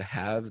to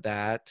have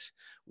that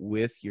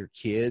with your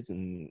kids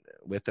and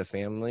with the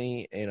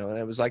family, and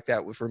it was like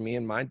that for me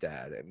and my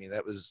dad.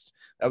 That was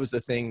the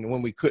thing.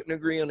 When we couldn't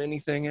agree on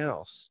anything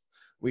else,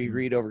 we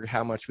agreed over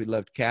how much we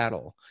loved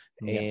cattle.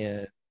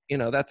 And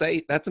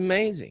that's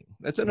amazing.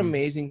 That's an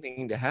amazing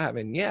thing to have.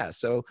 And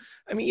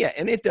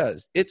and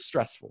it's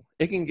stressful.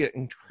 It can get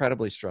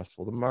incredibly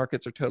stressful. The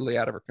markets are totally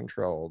out of our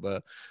control.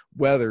 The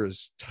weather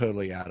is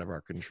totally out of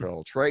our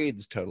control.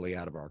 Trade's totally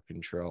out of our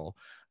control.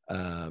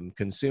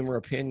 Consumer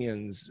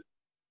opinions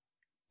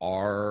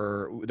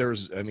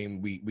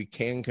we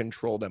can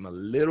control them a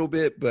little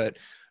bit, but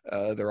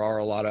there are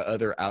a lot of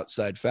other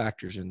outside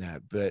factors in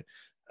that. But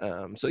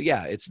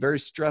it's very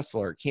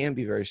stressful, or it can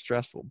be very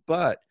stressful,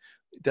 but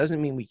it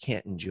doesn't mean we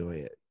can't enjoy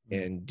it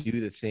and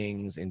do the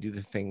things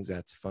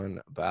that's fun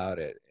about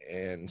it.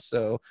 And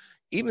so,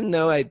 even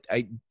though I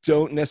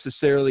don't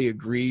necessarily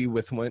agree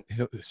with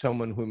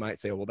someone who might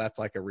say, well, that's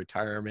like a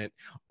retirement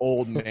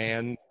old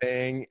man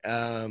thing,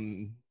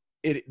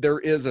 there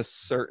is a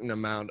certain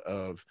amount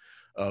of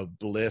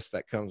bliss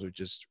that comes with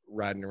just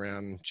riding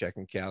around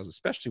checking cows,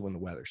 especially when the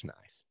weather's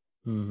nice.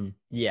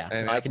 Yeah,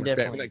 and I can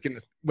definitely,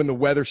 when the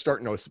weather's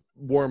starting to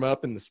warm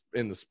up in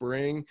the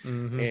spring,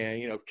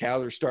 and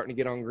cows are starting to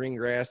get on green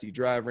grass. You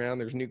drive around,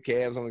 there's new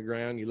calves on the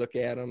ground. You look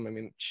at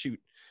them. Shoot,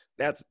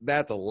 that's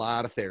a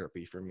lot of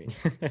therapy for me.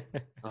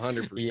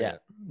 100%. Yeah,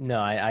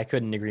 no, I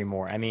couldn't agree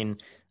more.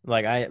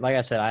 Like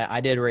I said,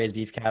 I did raise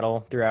beef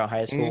cattle throughout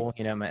high school.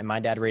 My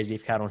dad raised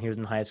beef cattle when he was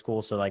in high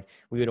school. So, like,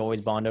 we would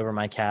always bond over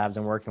my calves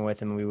and working with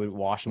them. We would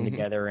wash them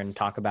together and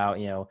talk about,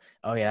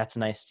 oh yeah, that's a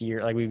nice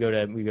steer. Like, we go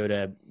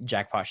to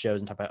jackpot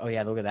shows and talk about, oh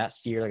yeah, look at that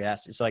steer, look at that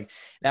steer. So, like,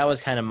 that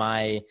was kind of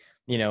my,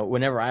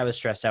 whenever I was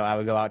stressed out, I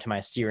would go out to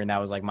my steer, and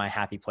that was like my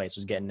happy place,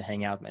 was getting to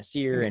hang out with my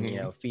steer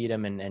and, feed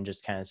him and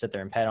just kind of sit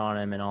there and pet on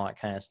him and all that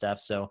kind of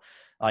stuff. So,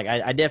 like,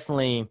 I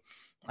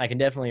can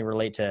definitely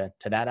relate to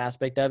that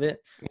aspect of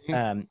it.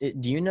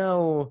 Do you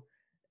know,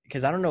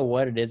 because I don't know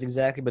what it is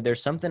exactly, but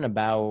there's something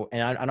about,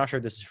 and I'm not sure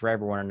if this is for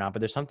everyone or not, but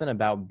there's something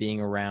about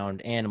being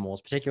around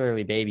animals,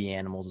 particularly baby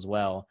animals as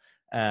well.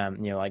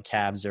 Like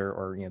calves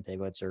or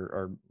piglets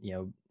or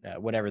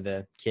whatever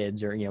the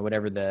kids or,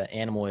 whatever the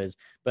animal is.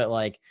 But,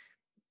 like,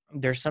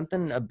 there's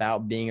something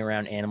about being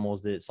around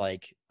animals that's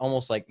like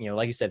almost like,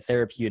 like you said,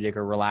 therapeutic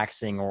or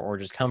relaxing or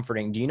just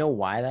comforting. Do you know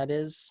why that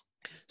is?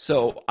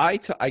 So I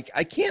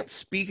can't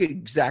speak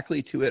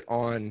exactly to it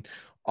on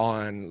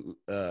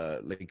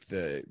like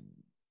the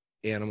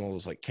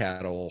animals like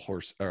cattle,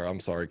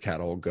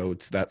 cattle,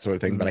 goats, that sort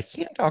of thing, but I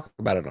can't talk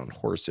about it on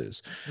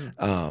horses,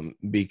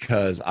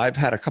 because I've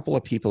had a couple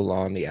of people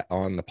on the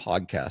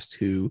podcast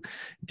who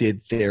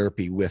did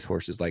therapy with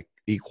horses, like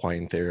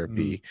equine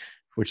therapy,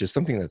 which is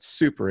something that's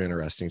super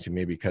interesting to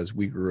me because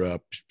we grew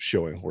up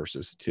showing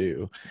horses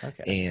too.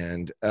 Okay.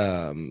 And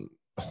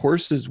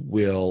horses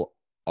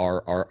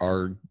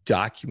are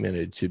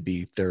documented to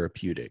be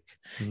therapeutic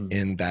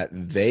in that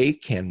they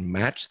can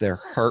match their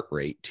heart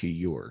rate to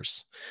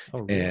yours. Oh,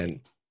 really? And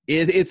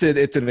it's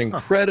an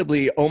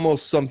incredibly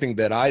almost something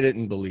that I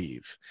didn't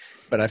believe,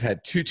 but I've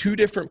had two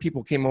different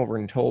people came on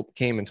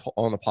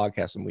the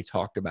podcast, and we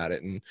talked about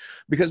it. And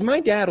because my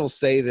dad will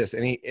say this,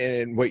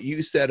 and what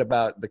you said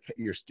about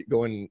you're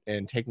going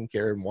and taking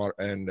care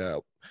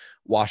and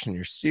washing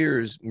your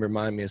steers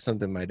remind me of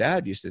something my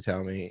dad used to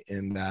tell me,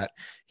 in that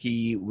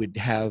he would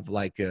have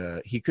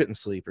he couldn't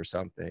sleep or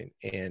something,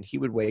 and he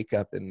would wake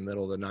up in the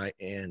middle of the night,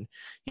 and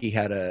he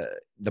had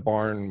the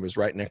barn was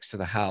right next to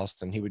the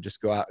house, and he would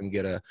just go out and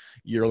get a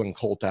yearling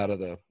colt out of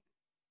the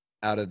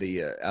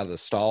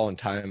stall and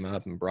tie him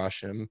up and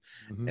brush him.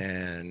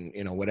 And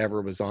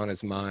whatever was on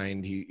his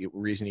mind,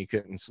 reason he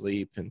couldn't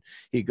sleep, and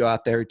he'd go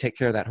out there, take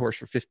care of that horse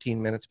for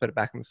 15 minutes, put it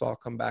back in the stall,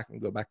 come back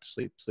and go back to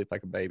sleep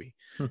like a baby.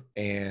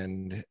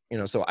 And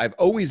so I've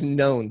always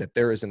known that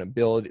there is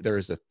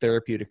a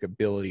therapeutic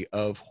ability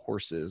of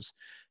horses,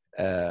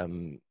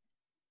 but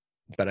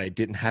I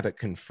didn't have it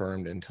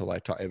confirmed until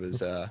it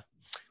was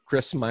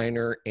Chris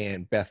Miner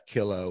and Beth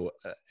Killow,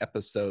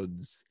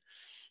 episodes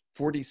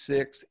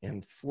 46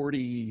 and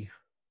 42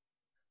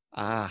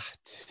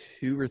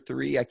 or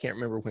 3. I can't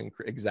remember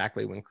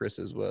exactly when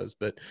Chris's was,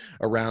 but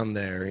around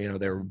there,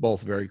 they were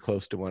both very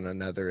close to one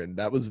another. And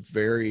that was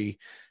very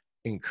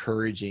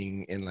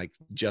encouraging and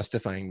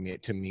justifying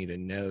it to me to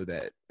know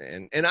that.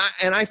 And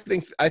I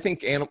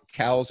think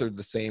cows are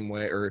the same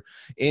way, or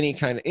any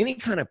kind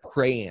of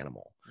prey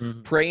animal.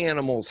 Prey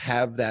animals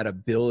have that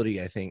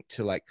ability, I think,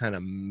 to kind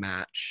of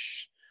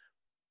match,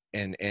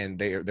 and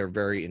they're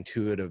very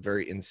intuitive,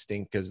 very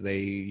instinct, because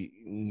they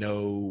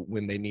know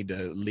when they need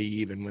to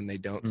leave and when they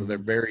don't. So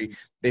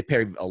they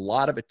pay a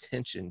lot of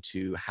attention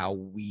to how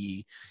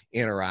we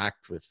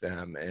interact with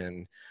them,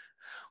 and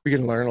we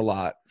can learn a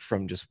lot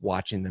from just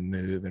watching them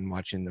move and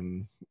watching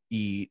them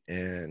eat.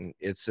 And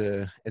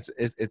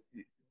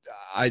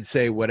I'd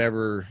say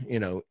whatever,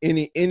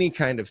 any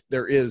kind of,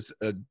 there is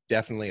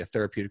definitely a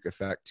therapeutic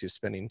effect to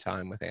spending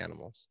time with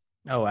animals.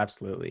 Oh,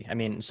 absolutely. I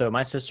mean, so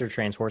my sister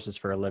trains horses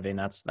for a living.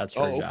 That's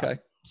her job.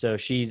 So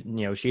she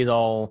knows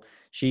all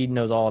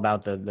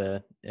about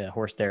the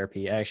horse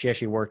therapy. She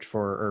actually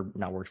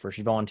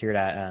she volunteered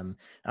at, I don't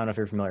know if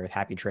you're familiar with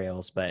Happy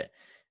Trails, but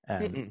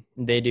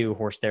they do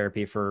horse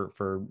therapy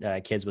for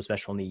kids with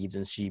special needs.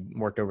 And she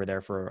worked over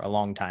there for a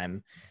long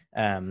time.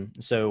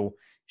 So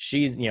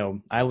she's,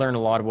 I learned a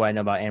lot of what I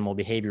know about animal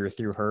behavior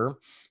through her.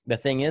 The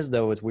thing is,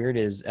 though, what's weird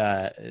is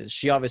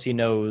she obviously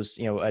knows,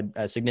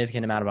 a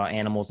significant amount about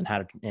animals and how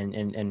to,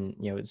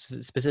 and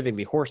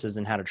specifically horses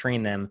and how to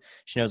train them.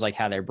 She knows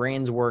how their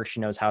brains work. She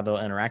knows how they'll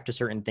interact to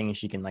certain things.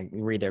 She can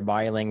read their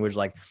body language.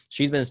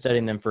 She's been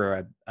studying them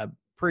for a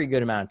pretty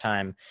good amount of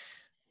time.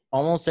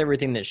 Almost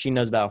everything that she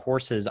knows about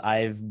horses,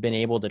 I've been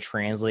able to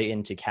translate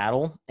into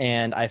cattle.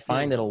 And I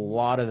find that a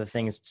lot of the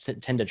things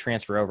tend to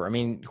transfer over. I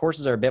mean,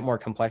 horses are a bit more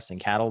complex than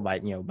cattle by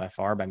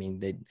far. But I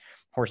mean,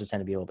 horses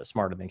tend to be a little bit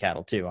smarter than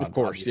cattle too. Of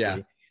course.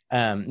 Obviously.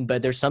 Yeah.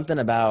 But there's something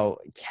about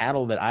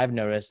cattle that I've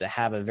noticed that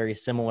have a very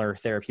similar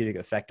therapeutic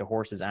effect to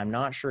horses. I'm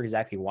not sure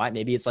exactly why.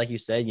 Maybe it's like you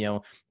said,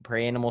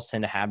 prey animals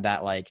tend to have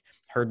that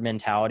herd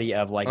mentality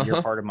of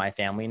you're part of my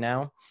family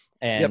now.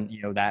 And,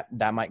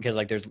 that might, because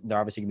they're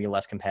obviously gonna be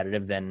less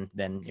competitive than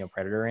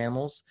predator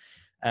animals.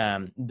 So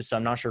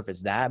I'm not sure if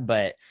it's that,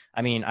 but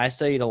I mean, I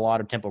studied a lot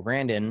of Temple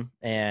Grandin,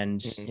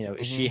 and,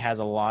 she has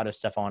a lot of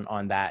stuff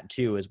on that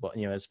too, as well,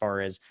 as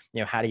far as,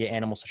 how to get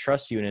animals to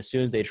trust you. And as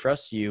soon as they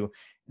trust you,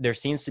 there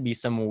seems to be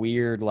some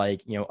weird,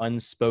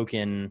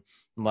 unspoken,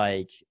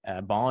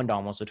 bond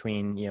almost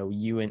between,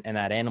 you and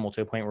that animal,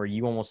 to a point where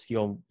you almost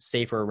feel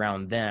safer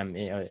around them.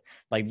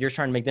 You're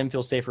trying to make them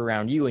feel safer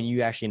around you, and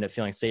you actually end up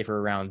feeling safer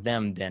around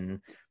them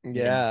than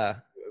you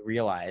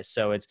realize.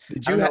 So it's,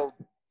 did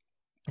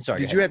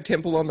you have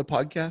Temple on the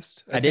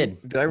podcast? I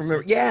did. Did I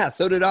remember? Yeah,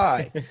 so did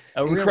I.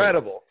 Oh, really?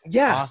 Incredible.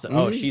 Yeah. Awesome.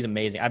 Oh, she's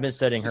amazing. I've been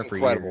studying her for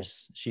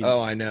years.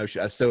 I know.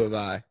 So have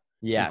I.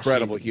 Yeah.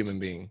 Incredible human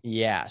being.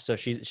 Yeah. So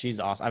she's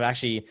awesome.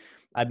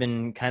 I've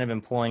been kind of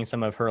employing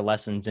some of her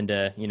lessons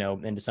into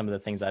some of the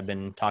things I've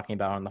been talking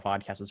about on the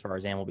podcast as far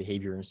as animal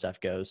behavior and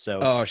stuff goes.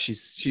 So,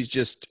 she's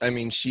just, I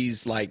mean,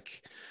 she's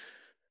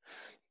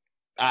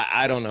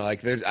I don't know,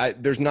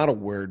 there's not a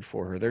word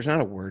for her. There's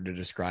not a word to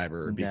describe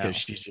her, because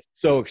she's just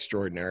so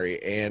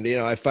extraordinary. And,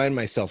 I find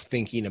myself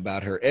thinking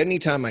about her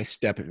anytime I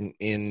step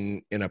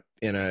in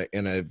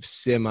a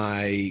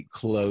semi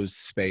closed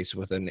space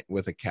with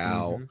a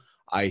cow.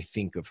 I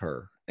think of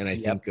her. And I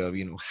think of,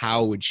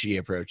 how would she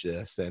approach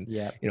this? And,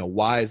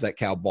 why is that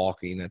cow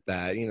balking at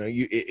that?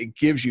 It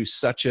gives you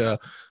such a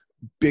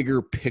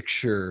bigger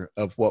picture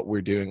of what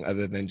we're doing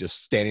other than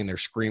just standing there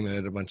screaming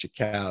at a bunch of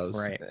cows.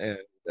 Right. And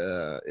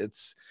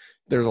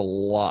there's a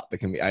lot that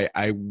can be,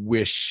 I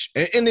wish,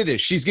 and it is,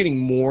 she's getting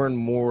more and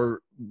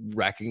more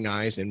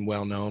recognized and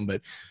well known,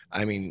 but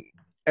I mean,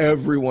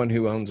 everyone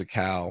who owns a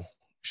cow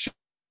should.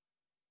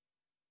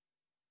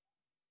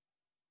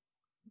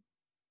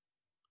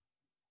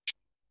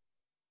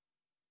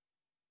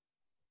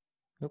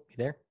 Oh, you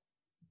there?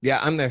 Yeah,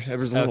 I'm there. There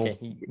was a little,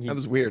 that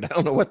was weird. I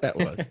don't know what that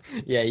was.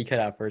 Yeah, you cut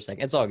out for a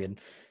second. It's all good.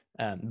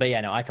 But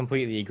yeah, no, I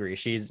completely agree.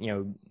 She's,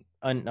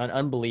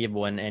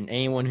 unbelievable. And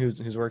anyone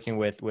who's working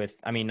with,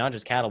 I mean, not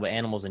just cattle, but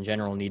animals in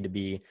general need to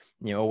be,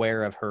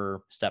 aware of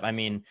her stuff. I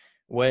mean,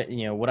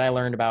 what I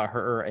learned about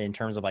her in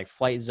terms of like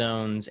flight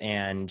zones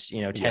and,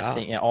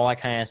 testing, all that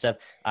kind of stuff.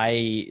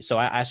 I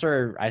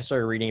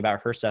started reading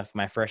about her stuff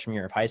my freshman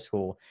year of high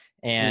school.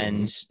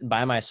 And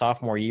by my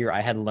sophomore year,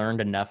 I had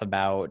learned enough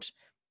about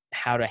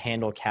how to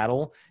handle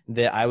cattle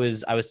that I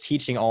was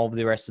teaching all of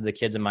the rest of the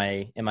kids in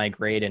my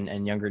grade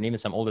and younger, and even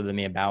some older than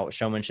me, about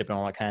showmanship and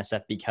all that kind of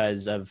stuff,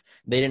 because of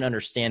they didn't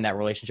understand that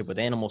relationship with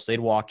animals. So they'd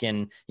walk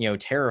in,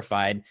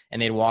 terrified, and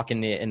they'd walk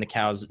in the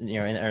cows,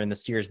 or in the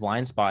steer's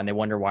blind spot, and they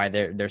wonder why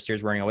their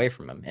steer's running away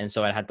from them. And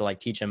so I had to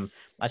teach them.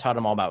 I taught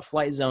them all about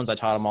flight zones. I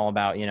taught them all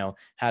about,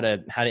 how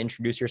to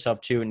introduce yourself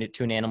to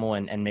an animal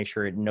and make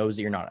sure it knows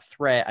that you're not a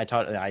threat. I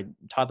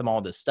taught them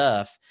all this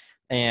stuff.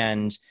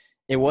 And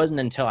it wasn't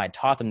until I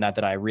taught them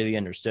that I really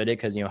understood it,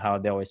 because how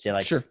they always say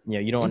Sure.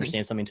 you don't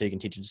understand something until you can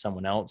teach it to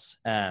someone else.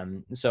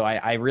 So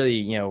I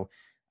really,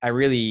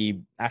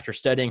 after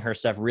studying her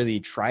stuff, really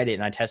tried it,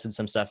 and I tested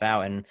some stuff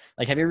out. And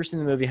have you ever seen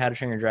the movie How to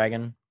Train Your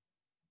Dragon?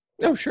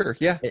 Oh, sure.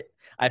 Yeah.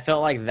 I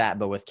felt like that,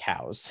 but with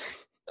cows.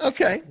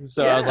 Okay.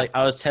 So yeah.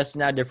 I was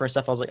testing out different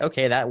stuff. I was like,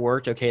 okay, that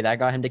worked. Okay, that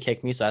got him to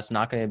kick me, so that's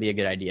not going to be a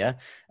good idea.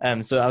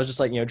 So I was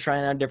just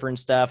trying out different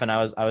stuff, and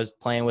I was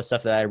playing with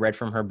stuff that I read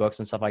from her books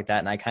and stuff like that.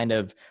 And I kind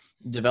of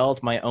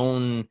developed my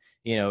own,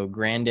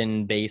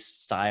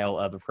 Grandin-based style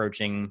of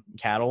approaching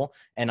cattle.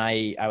 And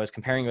I was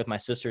comparing it with my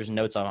sister's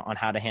notes on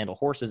how to handle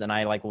horses, and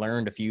I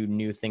learned a few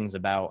new things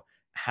about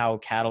how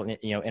cattle,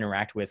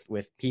 interact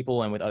with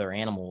people and with other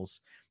animals.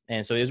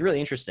 And so it was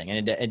really interesting,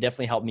 and it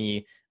definitely helped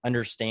me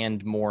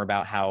understand more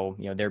about how,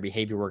 their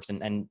behavior works,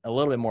 and a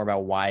little bit more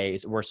about why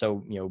we're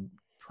so,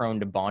 prone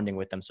to bonding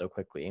with them so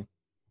quickly.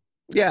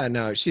 Yeah,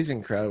 no, she's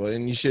incredible.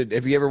 And you should,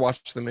 have you ever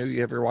watched the movie?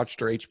 You ever watched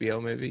her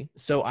HBO movie?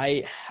 So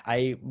I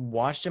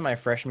watched it my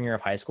freshman year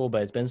of high school,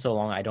 but it's been so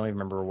long, I don't even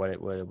remember what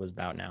it was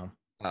about now.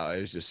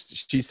 It was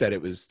just, she said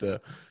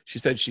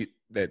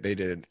that they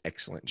did an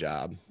excellent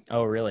job.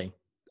 Oh, really?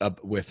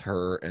 With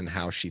her and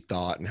how she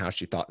thought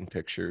in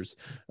pictures.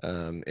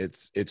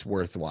 It's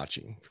worth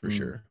watching for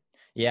sure.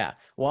 Yeah.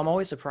 Well, I'm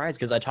always surprised,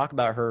 because I talk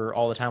about her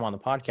all the time on the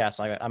podcast.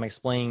 I'm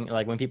explaining,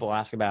 when people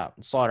ask about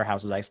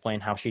slaughterhouses, I explain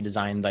how she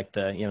designed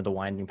the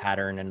winding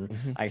pattern,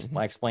 and I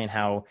explain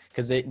how,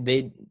 because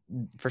they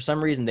for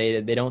some reason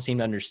they don't seem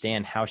to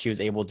understand how she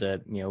was able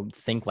to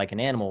think like an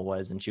animal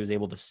was, and she was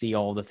able to see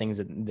all the things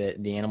that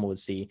the animal would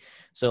see.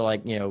 So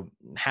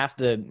half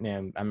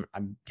the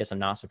I guess I'm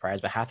not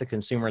surprised, but half the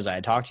consumers I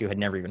had talked to had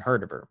never even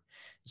heard of her.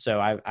 So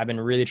I've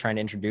been really trying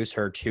to introduce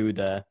her to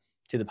the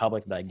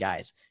public, like,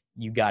 guys,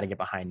 you got to get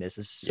behind this.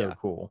 This is so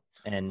cool.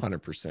 And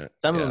 100%.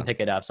 Some of them pick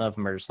it up. Some of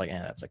them are just like,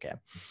 that's okay.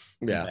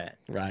 Yeah.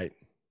 Right.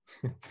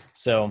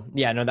 So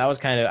yeah, no, that was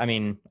kind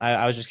of,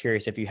 I was just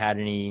curious if you had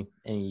any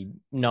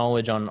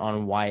knowledge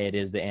on why it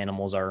is the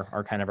animals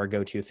are kind of our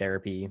go-to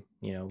therapy,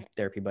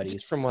 therapy buddies.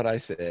 Just from what I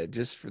said,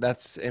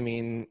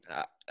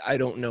 I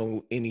don't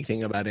know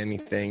anything about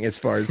anything as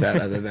far as that,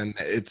 other than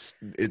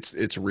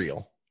it's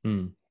real.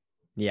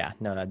 Yeah,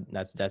 no,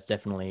 that's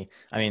definitely,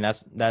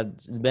 that's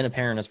been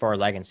apparent as far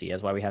as I can see.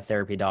 That's why we have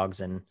therapy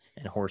dogs and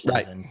horses,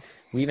 right. And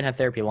we even have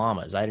therapy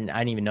llamas. I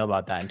didn't even know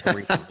about that until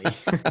recently.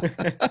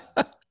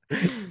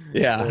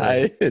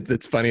 Yeah,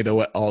 it's funny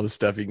all the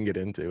stuff you can get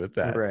into with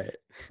that. Right.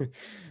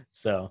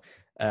 So,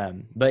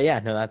 but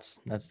yeah, no,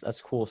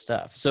 that's cool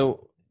stuff.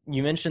 So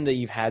you mentioned that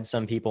you've had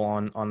some people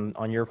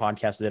on your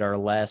podcast that are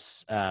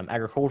less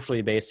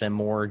agriculturally based and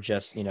more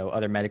just,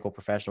 other medical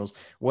professionals.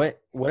 What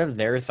have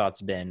their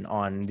thoughts been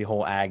on the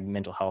whole ag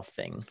mental health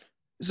thing?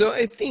 So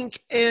I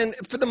think, and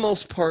for the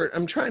most part,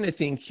 I'm trying to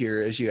think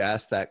here as you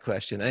ask that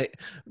question.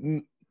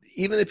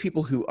 Even the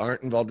people who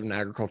aren't involved in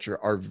agriculture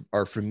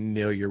are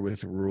familiar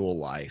with rural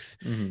life.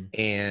 Mm-hmm.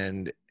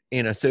 And,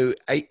 so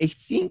I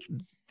think,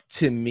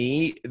 to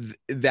me,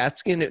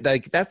 that's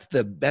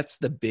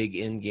the big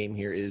end game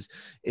here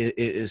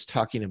is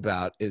talking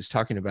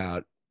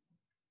about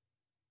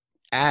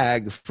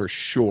ag for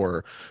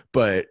sure,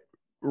 but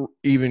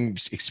even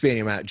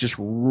expanding out just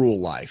rural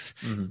life.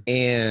 Mm-hmm.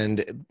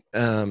 And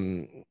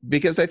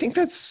because I think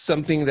that's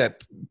something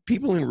that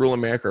people in rural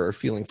America are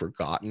feeling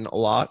forgotten a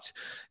lot.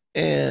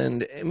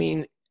 And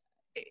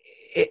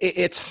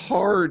it's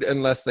hard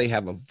unless they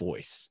have a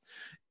voice.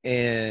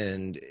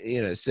 And,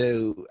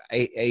 so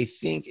I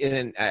think,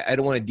 and I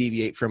don't want to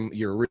deviate from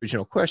your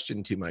original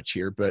question too much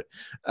here, but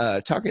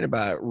talking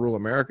about rural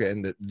America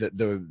and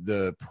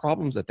the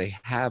problems that they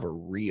have are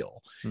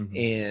real,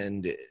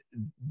 and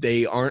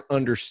they aren't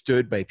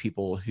understood by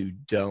people who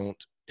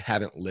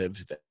haven't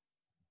lived them.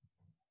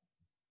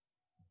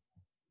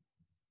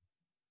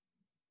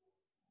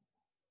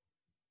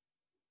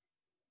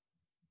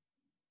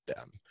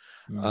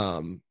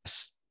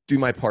 Do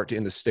my part to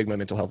end the stigma of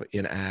mental health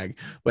in ag,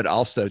 but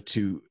also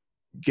to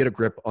get a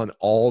grip on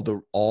all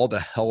the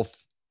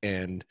health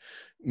and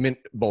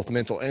both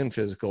mental and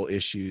physical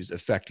issues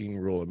affecting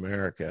rural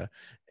America.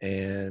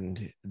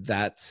 And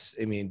that's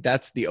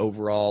the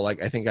overall,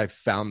 like, I think I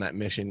found that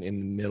mission in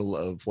the middle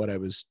of what I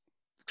was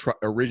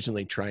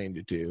originally trying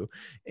to do.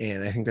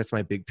 And I think that's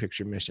my big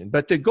picture mission.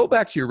 But to go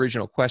back to your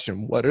original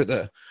question, what are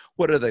the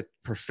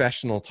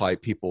professional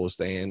type people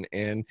saying?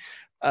 And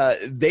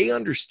they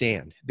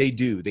understand. They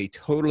do. They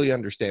totally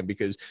understand,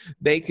 because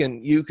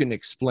you can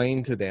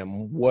explain to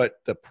them what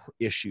the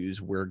issues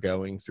we're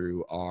going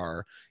through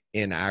are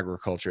in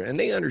agriculture, and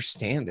they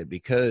understand it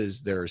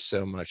because there's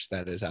so much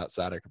that is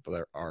outside of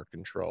our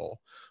control.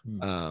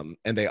 And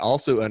they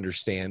also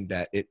understand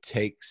that it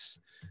takes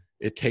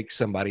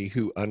somebody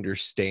who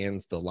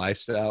understands the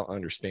lifestyle,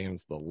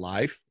 understands the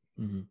life,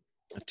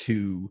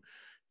 to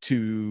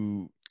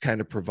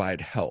kind of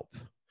provide help.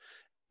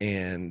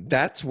 And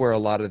that's where a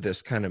lot of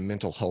this kind of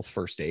mental health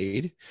first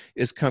aid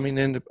is coming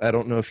in. I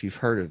don't know if you've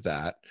heard of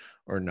that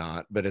or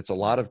not, but it's a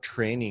lot of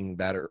training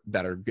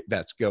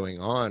that's going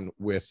on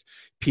with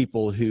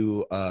people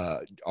who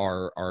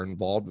are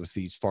involved with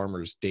these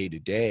farmers day to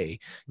day,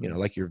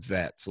 like your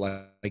vets,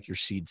 like your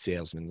seed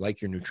salesmen,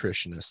 like your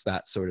nutritionists,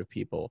 that sort of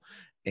people.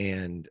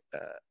 And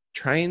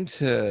trying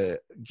to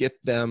get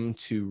them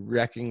to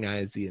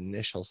recognize the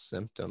initial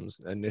symptoms,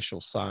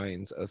 initial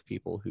signs of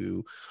people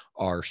who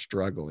are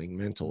struggling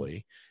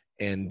mentally,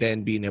 and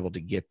then being able to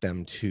get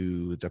them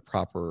to the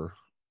proper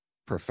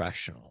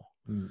professional.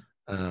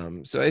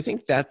 So I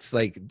think that's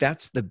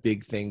the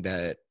big thing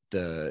that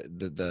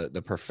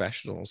the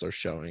professionals are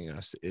showing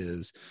us,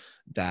 is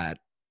that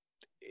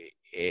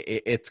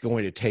it's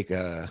going to take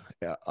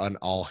an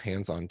all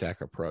hands on deck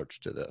approach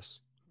to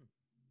this.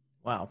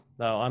 Wow.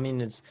 Well, I mean,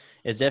 it's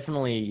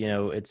definitely,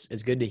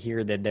 it's good to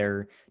hear that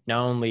they're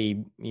not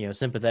only,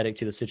 sympathetic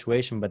to the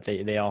situation, but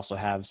they also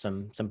have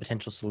some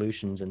potential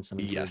solutions and some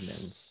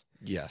improvements.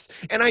 Yes.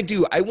 And I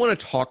want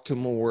to talk to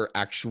more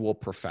actual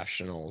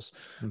professionals.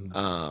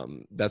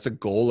 That's a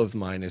goal of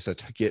mine, is to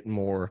get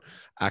more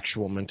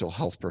actual mental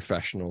health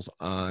professionals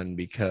on,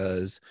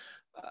 because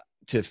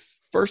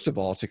first of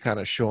all, to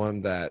kind of show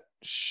them that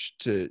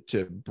to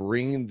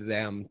bring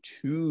them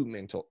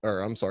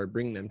to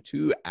bring them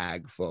to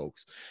ag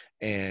folks,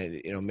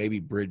 and maybe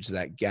bridge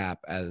that gap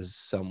as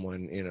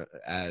someone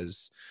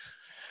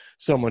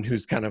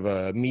who's kind of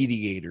a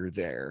mediator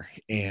there,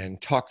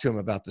 and talk to them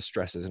about the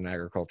stresses in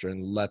agriculture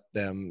and let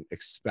them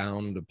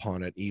expound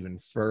upon it even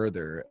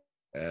further.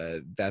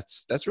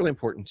 That's really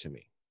important to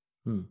me.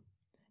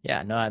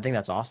 Yeah, no, I think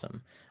that's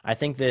awesome. I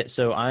think that,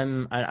 so I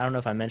don't know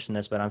if I mentioned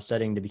this, but I'm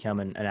studying to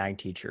become an ag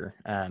teacher.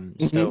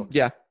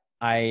 Yeah.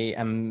 I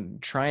am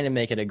trying to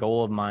make it a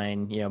goal of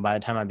mine, by the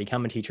time I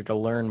become a teacher, to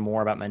learn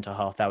more about mental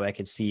health. That way I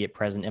could see it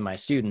present in my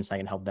students. I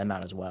can help them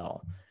out as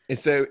well.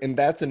 And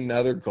that's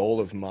another goal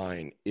of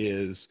mine,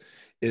 is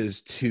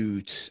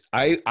to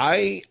I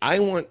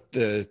want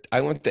the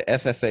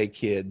FFA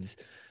kids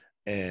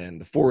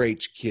and the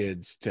 4-H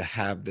kids to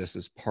have this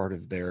as part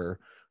of their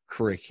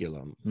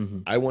curriculum.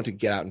 I want to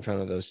get out in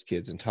front of those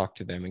kids and talk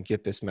to them and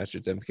get this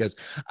message to them, because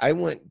I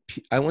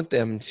want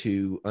them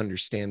to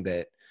understand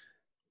that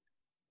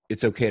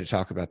it's okay to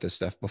talk about this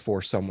stuff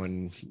before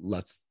someone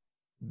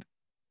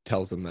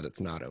tells them that it's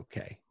not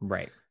okay.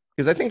 Right.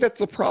 Because I think that's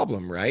the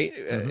problem, right?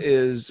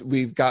 Is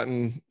we've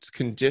gotten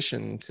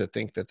conditioned to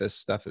think that this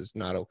stuff is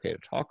not okay to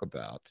talk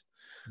about,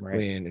 right,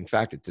 when in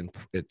fact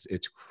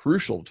it's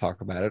crucial to talk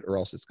about it, or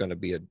else it's going to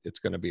be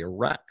a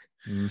wreck.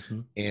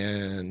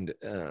 And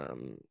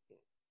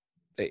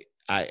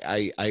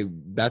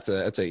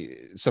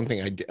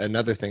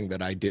another thing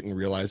that I didn't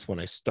realize when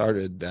I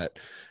started, that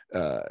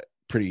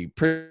pretty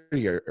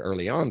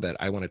early on, that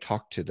I want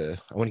to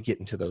get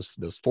into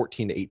those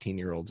 14 to 18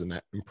 year olds in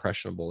that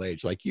impressionable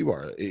age, like you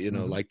are,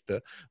 like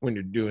when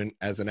you're doing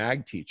as an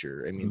ag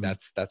teacher. I mean,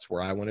 that's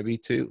where I want to be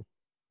too.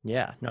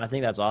 Yeah, no, I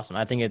think that's awesome.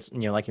 I think it's,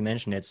 like you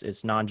mentioned,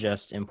 it's not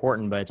just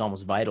important, but it's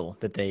almost vital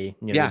that they,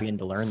 they begin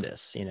to learn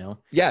this,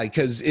 Yeah,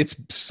 because it's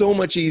so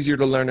much easier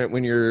to learn it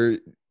when you're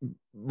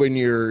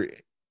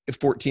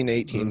 14,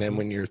 18 than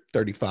when you're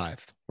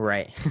 35.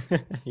 Right.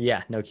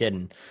 Yeah, no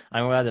kidding.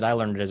 I'm glad that I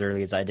learned it as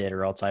early as I did,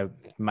 or else I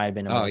might have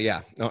been. Oh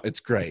yeah. No, it's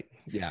great.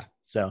 Yeah.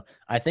 So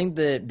I think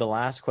that the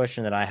last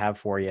question that I have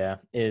for you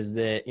is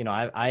that,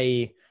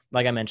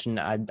 like I mentioned,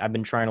 I've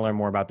been trying to learn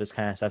more about this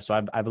kind of stuff.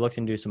 So I've looked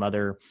into some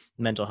other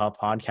mental health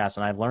podcasts,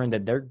 and I've learned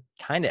that they're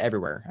kind of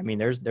everywhere. I mean,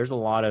 there's a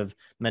lot of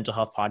mental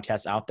health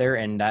podcasts out there,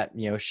 and that,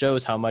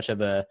 shows how much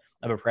of a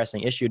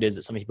pressing issue it is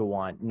that some people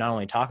want not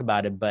only talk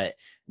about it, but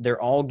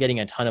they're all getting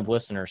a ton of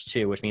listeners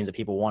too, which means that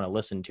people want to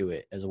listen to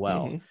it as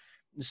well. Mm-hmm.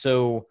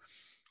 So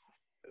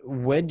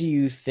what do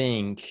you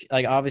think,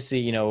 like,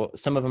 obviously,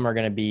 some of them are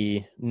going to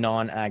be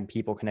non-ag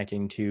people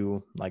connecting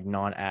to like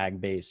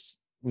non-ag based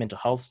mental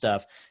health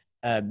stuff.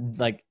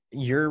 Like,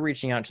 you're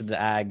reaching out to the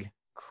ag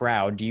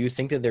crowd. Do you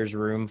think that there's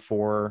room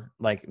for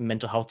like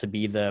mental health to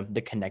be the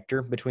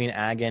connector between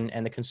ag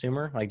and the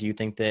consumer? Like, do you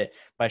think that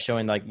by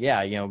showing like,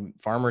 yeah,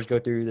 farmers go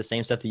through the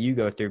same stuff that you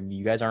go through,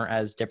 you guys aren't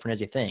as different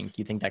as you think? Do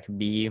you think that could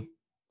be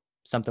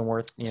something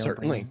worth,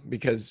 Certainly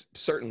because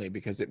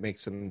it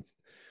makes them,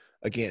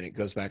 again, it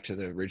goes back to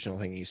the original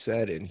thing you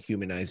said in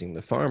humanizing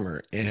the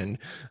farmer and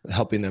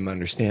helping them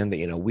understand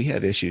that, we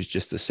have issues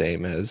just the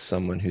same as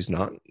someone who's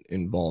not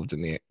involved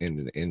in the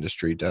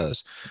industry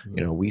does.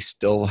 Mm-hmm. We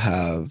still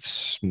have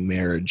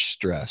marriage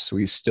stress.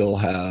 We still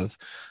have,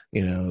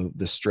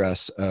 the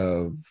stress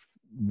of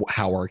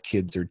how our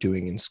kids are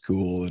doing in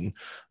school, and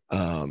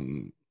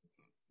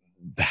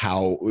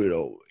how,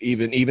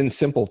 even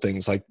simple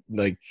things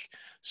like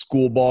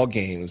school ball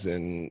games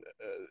and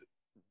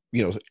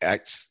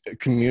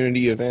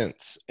community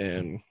events,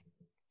 and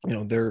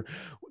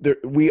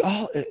we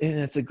all, and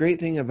it's a great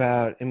thing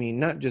about,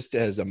 not just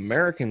as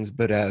Americans,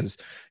 but as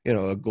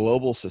a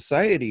global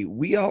society,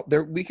 we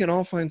can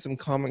all find some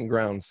common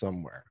ground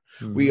somewhere.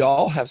 Mm-hmm. We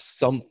all have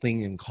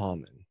something in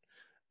common,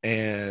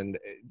 and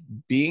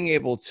being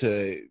able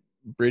to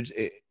bridge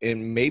it,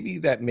 and maybe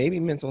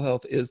mental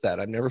health is that.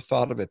 I've never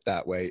thought of it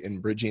that way, in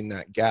bridging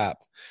that gap.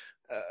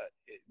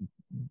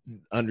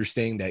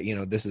 Understanding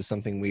that this is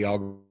something we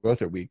all go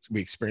through. We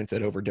experience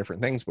it over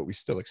different things, but we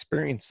still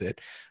experience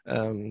it.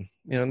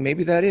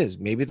 Maybe that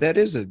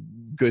is a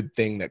good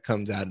thing that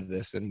comes out of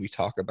this, and we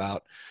talk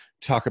about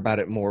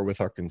it more with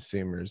our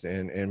consumers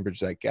and bridge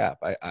that gap.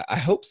 I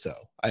hope so.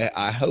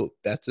 I hope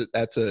that's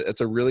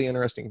a really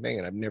interesting thing,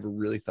 and I've never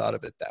really thought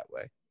of it that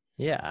way.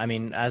 Yeah, I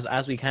mean,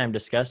 as we kind of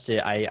discussed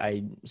it,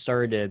 I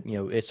started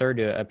to, it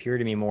started to appear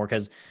to me more,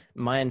 because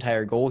my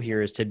entire goal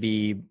here is to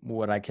be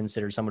what I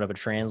consider somewhat of a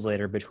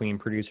translator between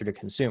producer to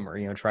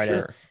consumer. Try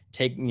to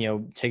take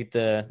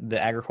the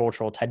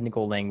agricultural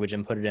technical language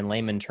and put it in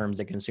layman terms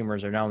that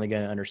consumers are not only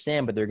going to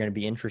understand, but they're going to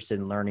be interested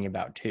in learning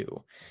about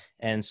too.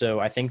 And so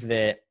I think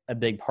that a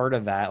big part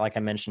of that, like I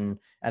mentioned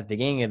at the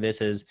beginning of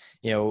this, is,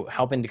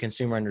 helping the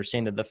consumer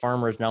understand that the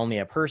farmer is not only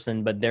a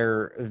person, but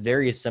they're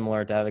very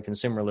similar to how the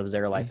consumer lives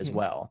their life as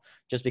well.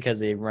 Just because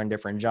they run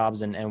different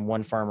jobs, and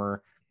one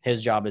farmer,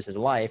 his job is his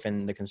life,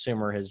 and the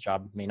consumer, his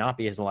job may not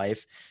be his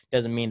life,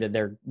 doesn't mean that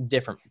they're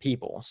different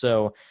people.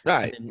 So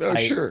right.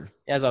 Sure.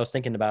 As I was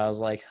thinking about it, I was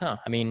like,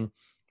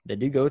 they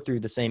do go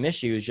through the same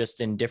issues,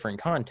 just in different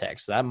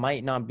contexts. That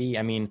might not be,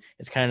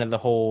 it's kind of the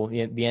whole,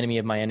 the enemy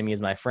of my enemy is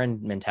my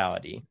friend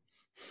mentality.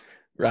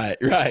 Right.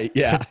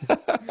 Yeah.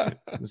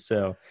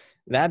 So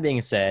that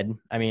being said,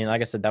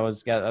 like I said, that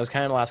was kind of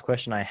the last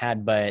question I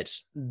had, but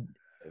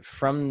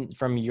from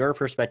your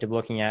perspective,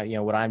 looking at,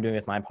 what I'm doing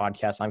with my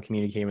podcast, I'm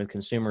communicating with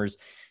consumers.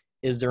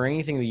 Is there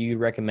anything that you'd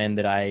recommend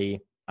that I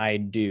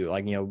do,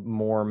 like,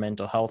 more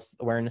mental health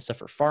awareness stuff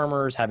for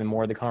farmers, having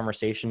more of the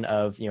conversation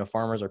of,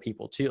 farmers are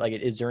people too? Like,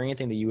 is there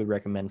anything that you would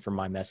recommend for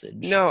my message?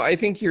 No, I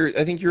think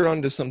you're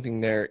onto something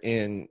there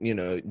in,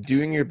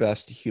 doing your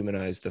best to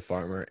humanize the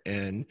farmer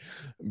and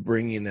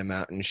bringing them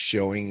out and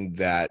showing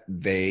that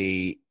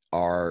they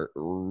are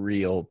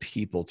real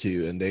people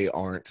too. And they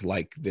aren't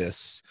like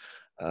this,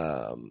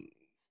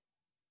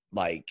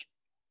 like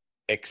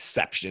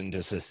exception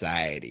to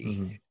society.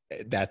 Mm-hmm.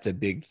 That's a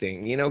big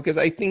thing, because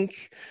I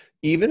think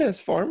even as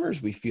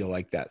farmers, we feel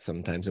like that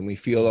sometimes, and we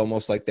feel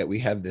almost like that we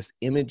have this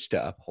image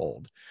to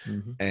uphold.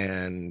 Mm-hmm.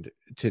 And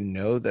to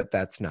know that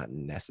that's not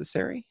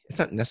necessary. It's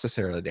not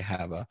necessarily to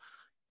have a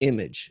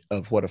image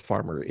of what a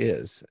farmer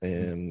is.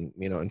 And,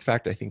 in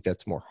fact, I think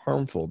that's more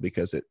harmful,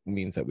 because it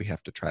means that we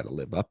have to try to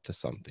live up to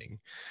something.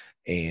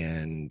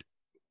 And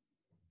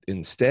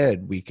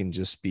instead, we can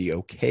just be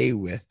okay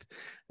with,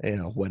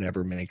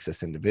 whatever makes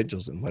us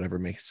individuals, and whatever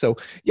makes. So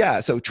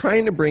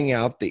trying to bring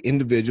out the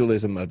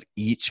individualism of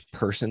each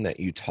person that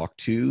you talk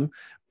to,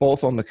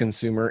 both on the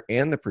consumer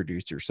and the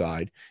producer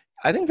side,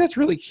 I think that's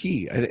really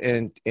key.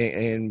 And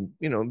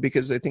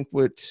because I think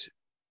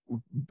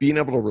being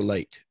able to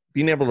relate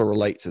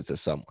to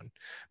someone,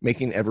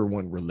 making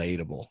everyone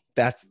relatable,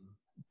 that's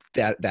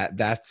I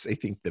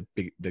think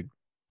the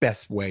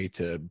best way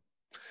to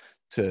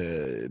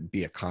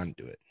be a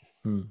conduit.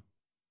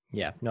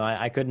 Yeah, no,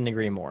 I couldn't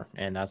agree more.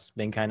 And that's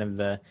been kind of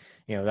the,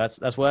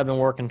 that's what I've been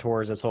working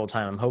towards this whole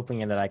time. I'm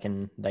hoping that I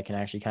can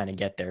actually kind of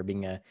get there,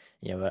 being a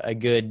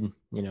good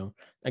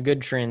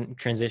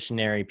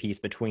transitionary piece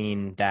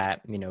between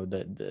that,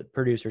 the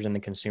producers and the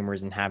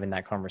consumers, and having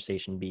that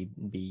conversation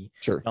be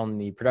sure, not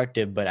only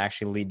productive, but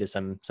actually lead to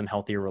some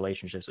healthier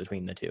relationships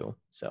between the two.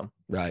 So,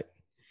 right.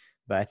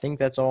 But I think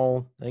that's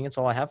all. I think that's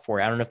all I have for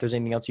you. I don't know if there's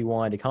anything else you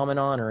wanted to comment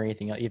on or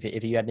anything.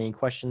 If you had any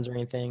questions or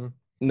anything.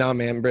 No,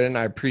 man, Brennan,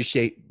 I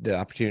appreciate the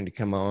opportunity to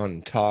come on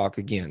and talk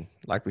again.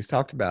 Like we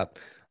talked about,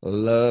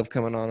 love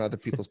coming on other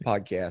people's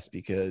podcasts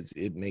because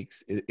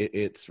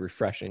it's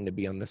refreshing to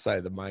be on this side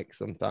of the mic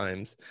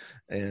sometimes.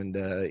 And,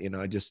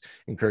 I just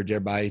encourage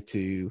everybody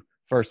to,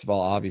 first of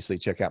all, obviously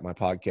check out my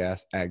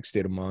podcast, Ag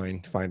State of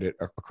Mind. Find it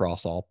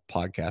across all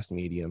podcast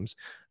mediums.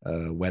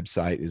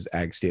 Website is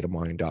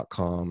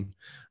agstateofmind.com.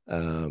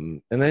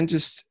 And then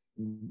just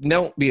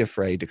don't be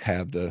afraid to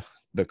have the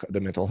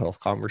mental health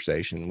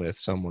conversation with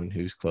someone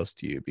who's close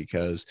to you,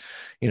 because,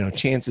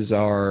 chances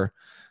are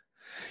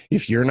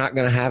if you're not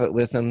going to have it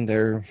with them,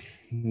 they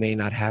may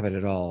not have it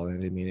at all.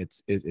 And I mean,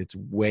 it's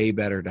way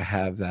better to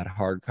have that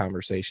hard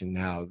conversation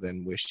now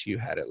than wish you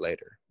had it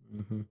later.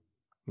 Mm-hmm.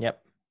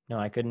 Yep. No,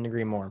 I couldn't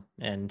agree more.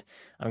 And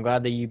I'm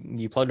glad that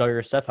you plugged all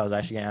your stuff. I was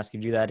actually going to ask you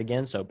to do that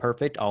again. So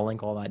perfect. I'll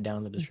link all that down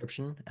in the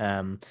description.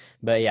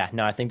 But yeah,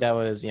 no, I think that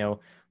was,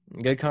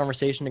 good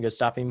conversation, a good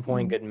stopping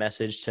point, good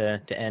message to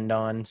end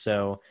on.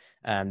 So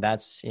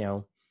that's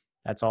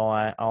all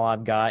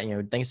I've got.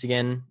 Thanks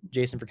again,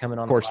 Jason, for coming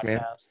on the podcast.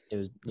 Man. It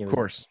was of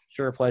course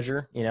sure a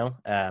pleasure.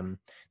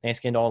 Thanks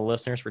again to all the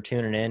listeners for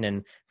tuning in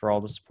and for all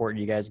the support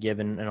you guys give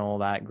and all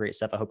that great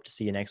stuff. I hope to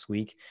see you next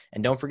week.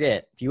 And don't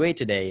forget, if you ate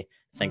today,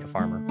 thank a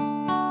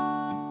farmer.